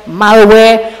software,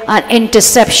 malware, and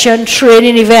interception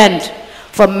training event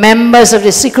for members of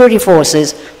the security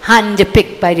forces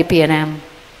handpicked by the PNM.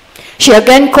 She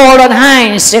again called on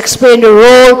Hines to explain the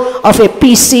role of a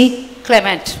PC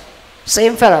Clement,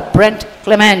 same fella, Brent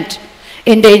Clement,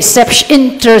 in the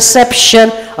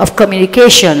interception of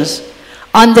communications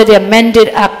under the amended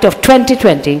Act of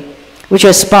 2020, which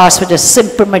was passed with a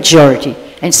simple majority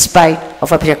in spite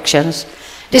of objections.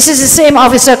 This is the same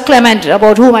Officer Clement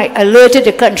about whom I alerted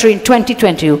the country in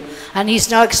 2022, and he's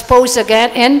now exposed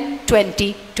again in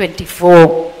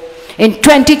 2024. In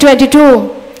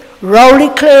 2022, Rowley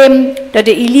claimed that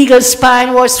the illegal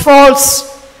spying was false.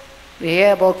 We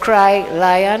hear about cry,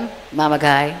 lion, mama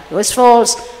guy. It was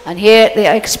false, and here they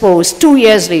are exposed. 2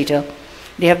 years later,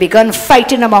 they have begun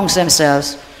fighting amongst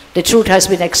themselves. The truth has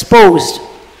been exposed,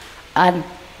 and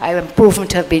I am proven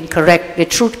to have been correct. The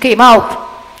truth came out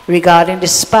regarding the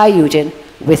spy unit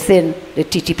within the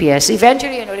TTPS.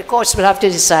 Eventually, the courts will have to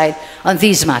decide on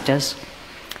these matters.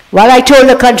 While I told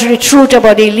the country the truth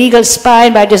about the illegal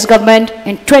spying by this government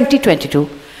in 2022,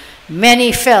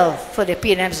 many fell for the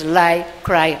PNM's lie,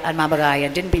 cry, and mamagai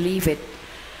and didn't believe it.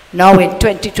 Now in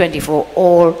 2024,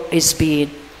 all is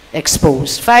being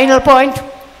exposed. Final point,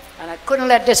 and I couldn't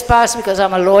let this pass because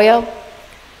I'm a lawyer,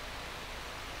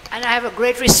 and I have a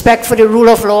great respect for the rule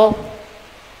of law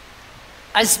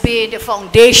as being the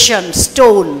foundation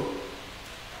stone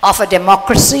of a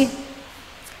democracy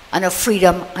and of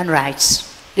freedom and rights.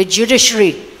 The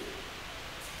judiciary,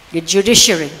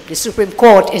 the Supreme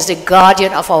Court is the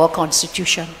guardian of our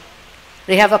Constitution.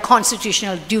 They have a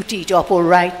constitutional duty to uphold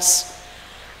rights.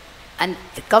 And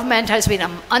the government has been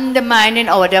undermining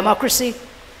our democracy.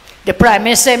 The Prime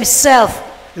Minister himself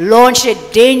launched a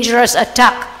dangerous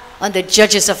attack on the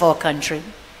judges of our country.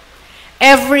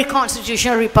 Every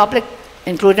constitutional republic,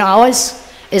 including ours,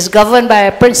 is governed by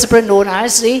a principle known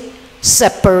as the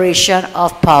separation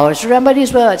of powers. Remember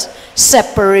these words,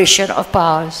 separation of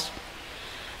powers.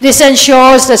 This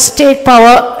ensures that state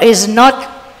power is not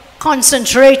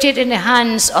concentrated in the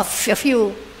hands of a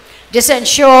few. This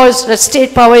ensures that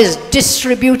state power is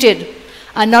distributed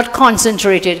and not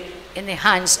concentrated in the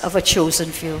hands of a chosen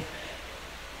few.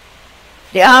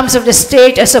 The arms of the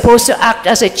state are supposed to act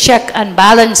as a check and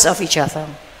balance of each other.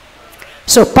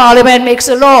 So Parliament makes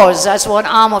the laws. That's one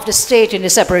arm of the state in the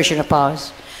separation of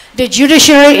powers. The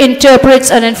judiciary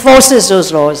interprets and enforces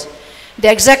those laws.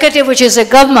 The executive, which is the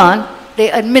government,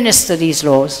 they administer these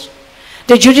laws.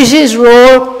 The judiciary's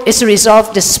role is to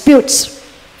resolve disputes,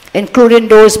 including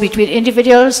those between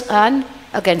individuals and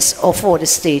against or for the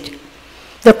state.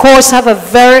 The courts have a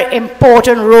very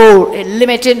important role in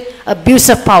limiting abuse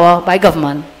of power by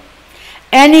government.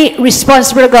 Any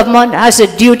responsible government has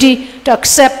a duty to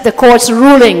accept the court's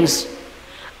rulings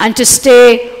and to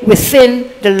stay within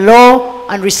the law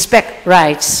and respect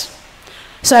rights.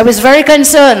 So I was very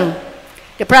concerned.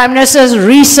 The Prime Minister's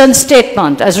recent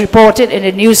statement, as reported in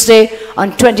the Newsday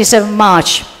on 27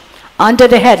 March, under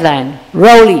the headline,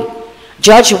 Rowley,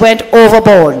 Judge went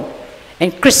overboard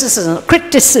in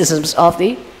criticisms of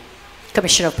the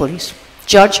Commissioner of Police.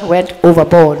 Judge went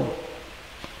overboard.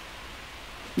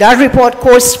 That report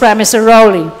quotes Prime Minister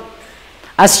Rowley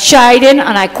as chiding,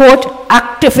 and I quote,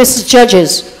 activist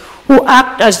judges who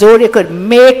act as though they could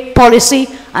make policy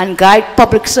and guide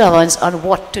public servants on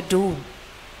what to do.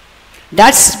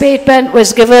 That statement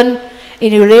was given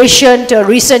in relation to a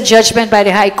recent judgment by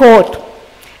the High Court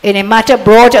in a matter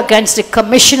brought against the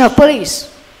Commissioner of Police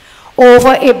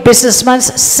over a businessman's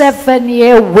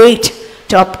 7-year wait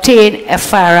to obtain a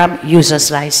firearm user's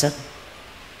license.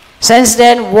 Since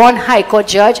then, one High Court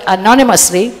judge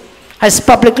anonymously has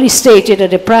publicly stated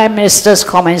that the Prime Minister's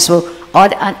comments were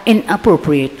odd and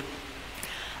inappropriate.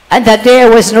 and that there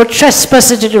was no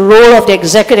trespass into the role of the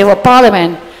executive or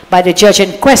parliament by the judge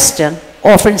in question,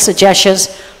 offering suggestions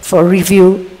for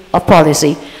review of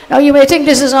policy. Now you may think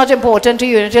this is not important to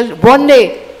you until one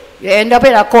day you end up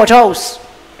in a courthouse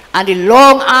and the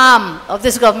long arm of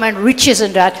this government reaches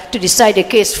in that to decide a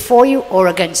case for you or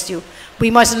against you.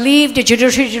 We must leave the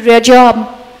judiciary to do their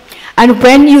job. And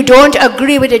when you don't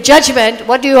agree with the judgment,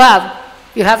 what do you have?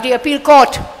 You have the appeal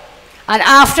court. And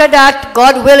after that,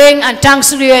 God willing, and thanks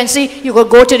to the UNC, you could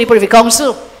go to the Privy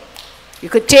Council. You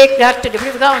could take that to the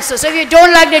Privy Council. So if you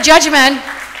don't like the judgment,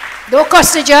 don't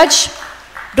curse the judge.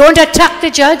 Don't attack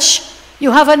the judge.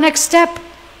 You have a next step.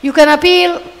 You can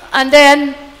appeal, and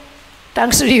then,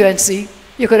 thanks to the UNC,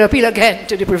 you could appeal again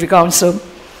to the Privy Council.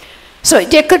 So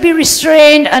there could be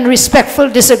restrained and respectful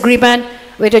disagreement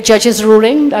with the judge's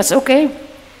ruling. That's okay.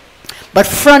 But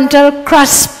frontal,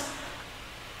 crisp,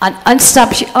 and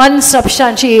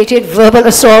unsubstantiated verbal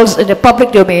assaults in the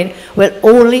public domain will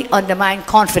only undermine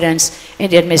confidence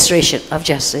in the administration of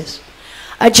justice.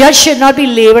 A judge should not be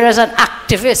labeled as an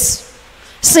activist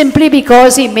simply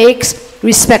because he makes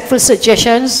respectful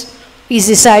suggestions. He's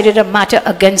decided a matter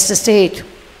against the state.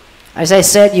 As I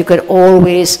said, you could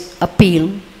always appeal.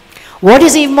 What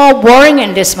is even more worrying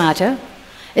in this matter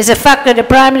is the fact that the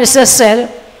Prime Minister said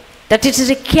that it is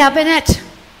the cabinet.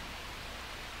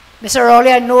 Mr.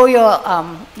 Rowley, I know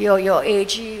your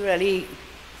AG really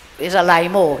is a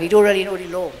limo. He don't really know the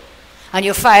law. And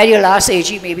you fired your last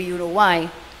AG, maybe you know why.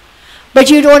 But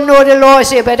you don't know the law,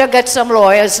 so you better get some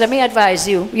lawyers. Let me advise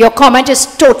you. Your comment is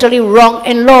totally wrong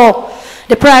in law.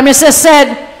 The Prime Minister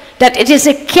said that it is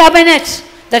the cabinet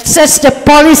that sets the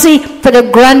policy for the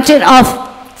granting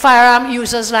of firearm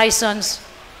users license.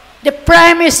 The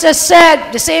Prime Minister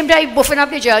said, the same time buffing up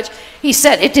the judge, he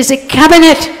said it is the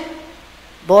cabinet.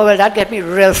 Boy, will that get me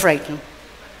real frightened.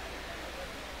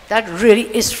 That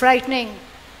really is frightening.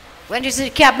 When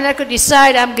the cabinet could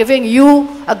decide, I'm giving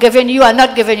you, I'm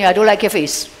not giving you, I don't like your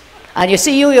face. And you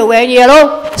see you're wearing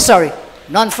yellow, sorry,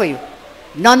 none for you.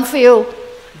 None for you.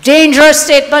 Dangerous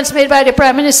statements made by the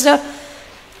Prime Minister.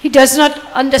 He does not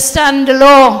understand the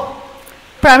law.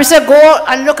 Prime Minister, go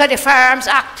and look at the Firearms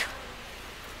Act.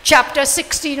 Chapter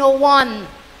 1601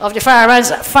 of the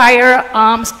Firearms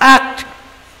Act,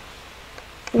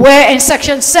 where in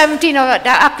section 17 of the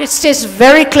Act it states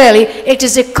very clearly it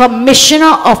is the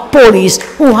Commissioner of Police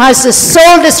who has the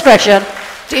sole discretion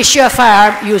to issue a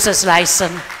firearm user's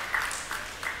license.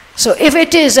 So if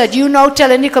it is that you now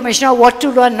telling the Commissioner what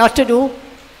to do and not to do,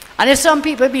 and if some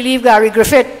people believe Gary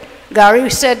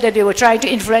said that they were trying to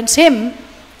influence him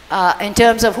in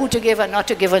terms of who to give and not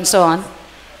to give and so on,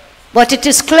 but it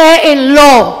is clear in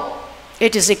law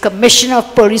it is the Commissioner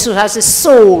of Police who has the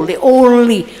sole, the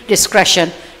only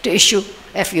discretion to issue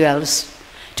FULs.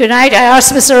 Tonight I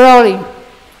asked Mr. Rowley,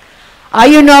 are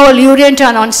you now alluding to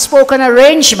an unspoken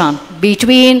arrangement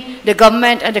between the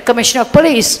government and the Commissioner of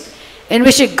Police in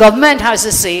which the government has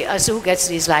a say as to who gets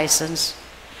these licenses?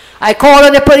 I call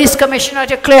on the Police Commissioner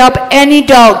to clear up any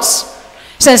doubts,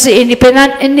 since the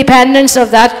independence of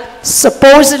that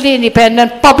supposedly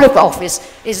independent public office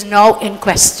is now in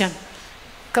question.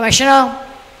 Commissioner,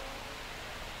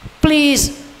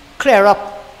 please clear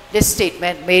up this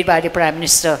statement made by the Prime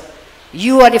Minister.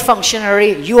 You are the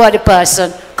functionary, you are the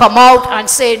person. Come out and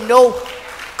say no.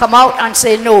 Come out and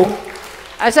say no.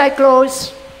 As I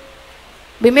close,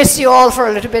 we missed you all for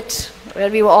a little bit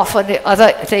when we were off on the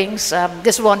other things,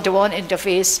 this one-to-one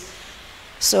interface.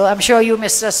 So I'm sure you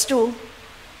missed us too.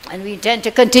 And we intend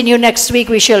to continue next week.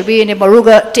 We shall be in the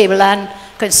Maruga Tableland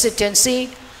constituency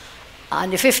on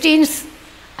the 15th.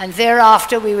 And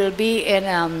thereafter, we will be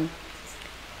in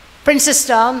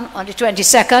Princestown on the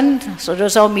 22nd. So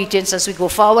those are our meetings as we go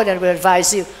forward, and we'll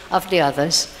advise you of the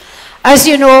others. As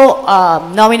you know,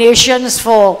 nominations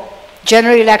for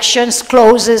general elections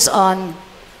closes on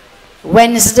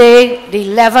Wednesday, the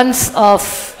 11th of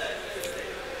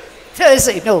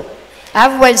Thursday. No, I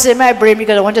have Wednesday in my brain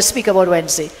because I want to speak about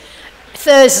Wednesday.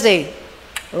 Thursday,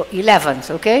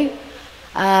 11th, okay?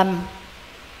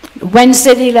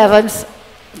 Wednesday the 11th.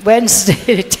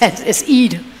 Wednesday the 10th is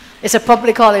Eid. It's a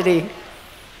public holiday.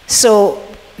 So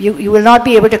you will not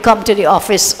be able to come to the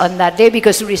office on that day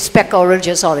because we respect our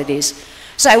religious holidays.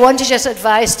 So I want to just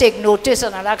advise, take notice,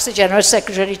 and I'll ask the General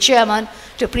Secretary, Chairman,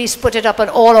 to please put it up on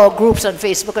all our groups on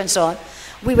Facebook and so on.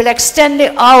 We will extend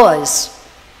the hours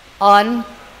on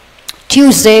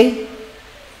Tuesday,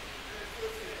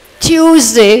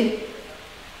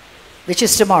 which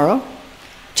is tomorrow,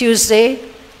 Tuesday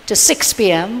to 6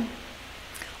 p.m.,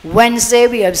 Wednesday,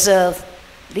 we observe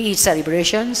the Eid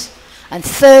celebrations. And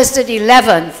Thursday, the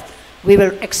 11th, we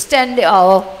will extend the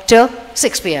hour to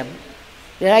 6 p.m.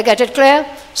 Did I get it clear?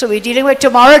 So we're dealing with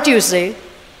tomorrow, Tuesday.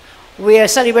 We are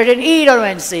celebrating Eid on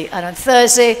Wednesday. And on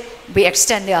Thursday, we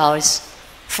extend the hours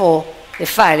for the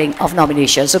filing of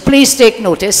nominations. So please take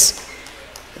notice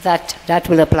that that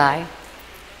will apply.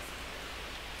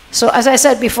 So as I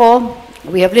said before,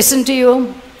 we have listened to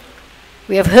you.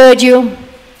 We have heard you.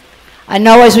 And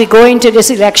now as we go into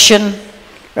this election,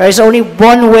 there is only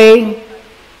one way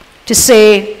to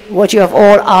say what you have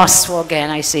all asked for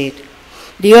again, I say it.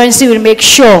 The UNC will make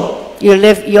sure you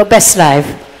live your best life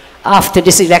after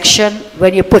this election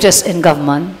when you put us in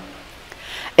government.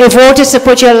 If vote is to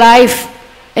put your life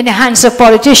in the hands of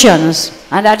politicians,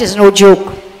 and that is no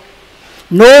joke.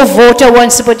 No voter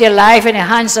wants to put their life in the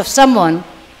hands of someone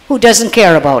who doesn't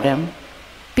care about them.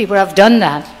 People have done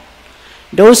that.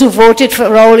 Those who voted for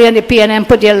Rowley and the PNM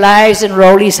put their lives in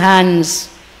Rowley's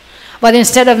hands. But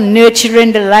instead of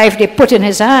nurturing the life they put in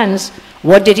his hands,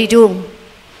 what did he do?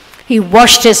 He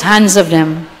washed his hands of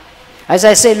them. As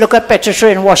I say, look at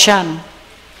Petrotrin, Washan.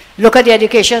 Look at the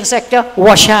education sector,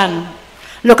 Washan.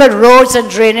 Look at roads and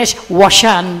drainage,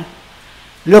 Washan.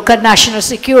 Look at national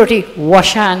security,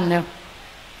 Washan.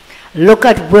 Look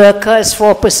at workers,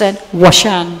 4%,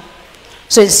 Washan.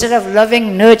 So instead of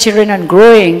loving, nurturing, and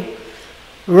growing,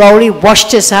 Rowley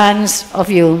washed his hands of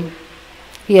you.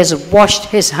 He has washed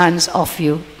his hands off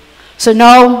you. So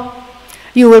now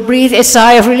you will breathe a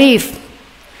sigh of relief.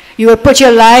 You will put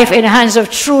your life in the hands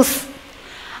of truth,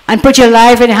 and put your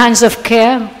life in the hands of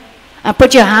care, and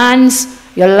put your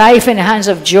life in the hands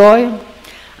of joy,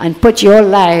 and put your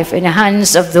life in the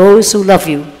hands of those who love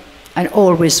you and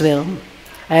always will.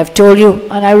 I have told you,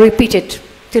 and I repeat it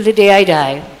till the day I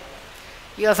die.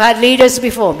 You have had leaders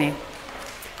before me.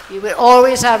 You will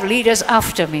always have leaders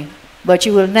after me, but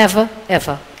you will never,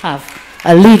 ever have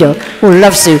a leader who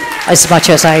loves you as much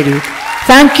as I do.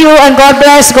 Thank you, and God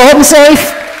bless. Go home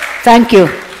safe. Thank you.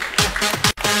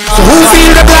 So who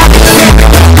feel the black?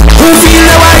 Who feel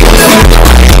the white?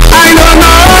 I don't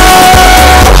know.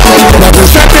 But we'll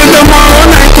settle tomorrow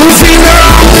night. Who feel the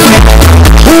wrong?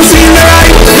 Who feel the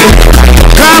right?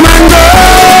 Come and go.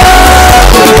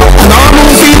 And all who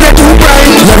feel the too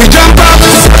bright. Let me jump up.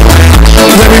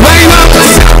 Let me wind up.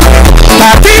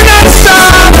 Party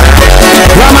non-stop.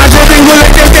 Ramajo bingo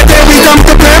like el we come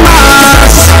to play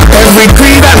mass. Every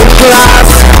creed and class.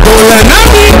 Don't learn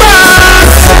nothing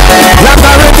pass. La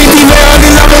parity where all the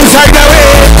love inside the way.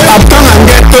 Uptown and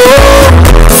ghetto.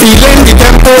 Feeling the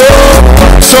tempo.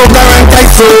 So guaranteed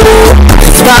so.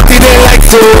 It's party day like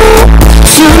so.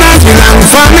 Soon as we land,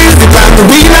 fun is the plan.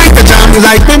 We like the jam,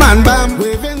 like the man bam.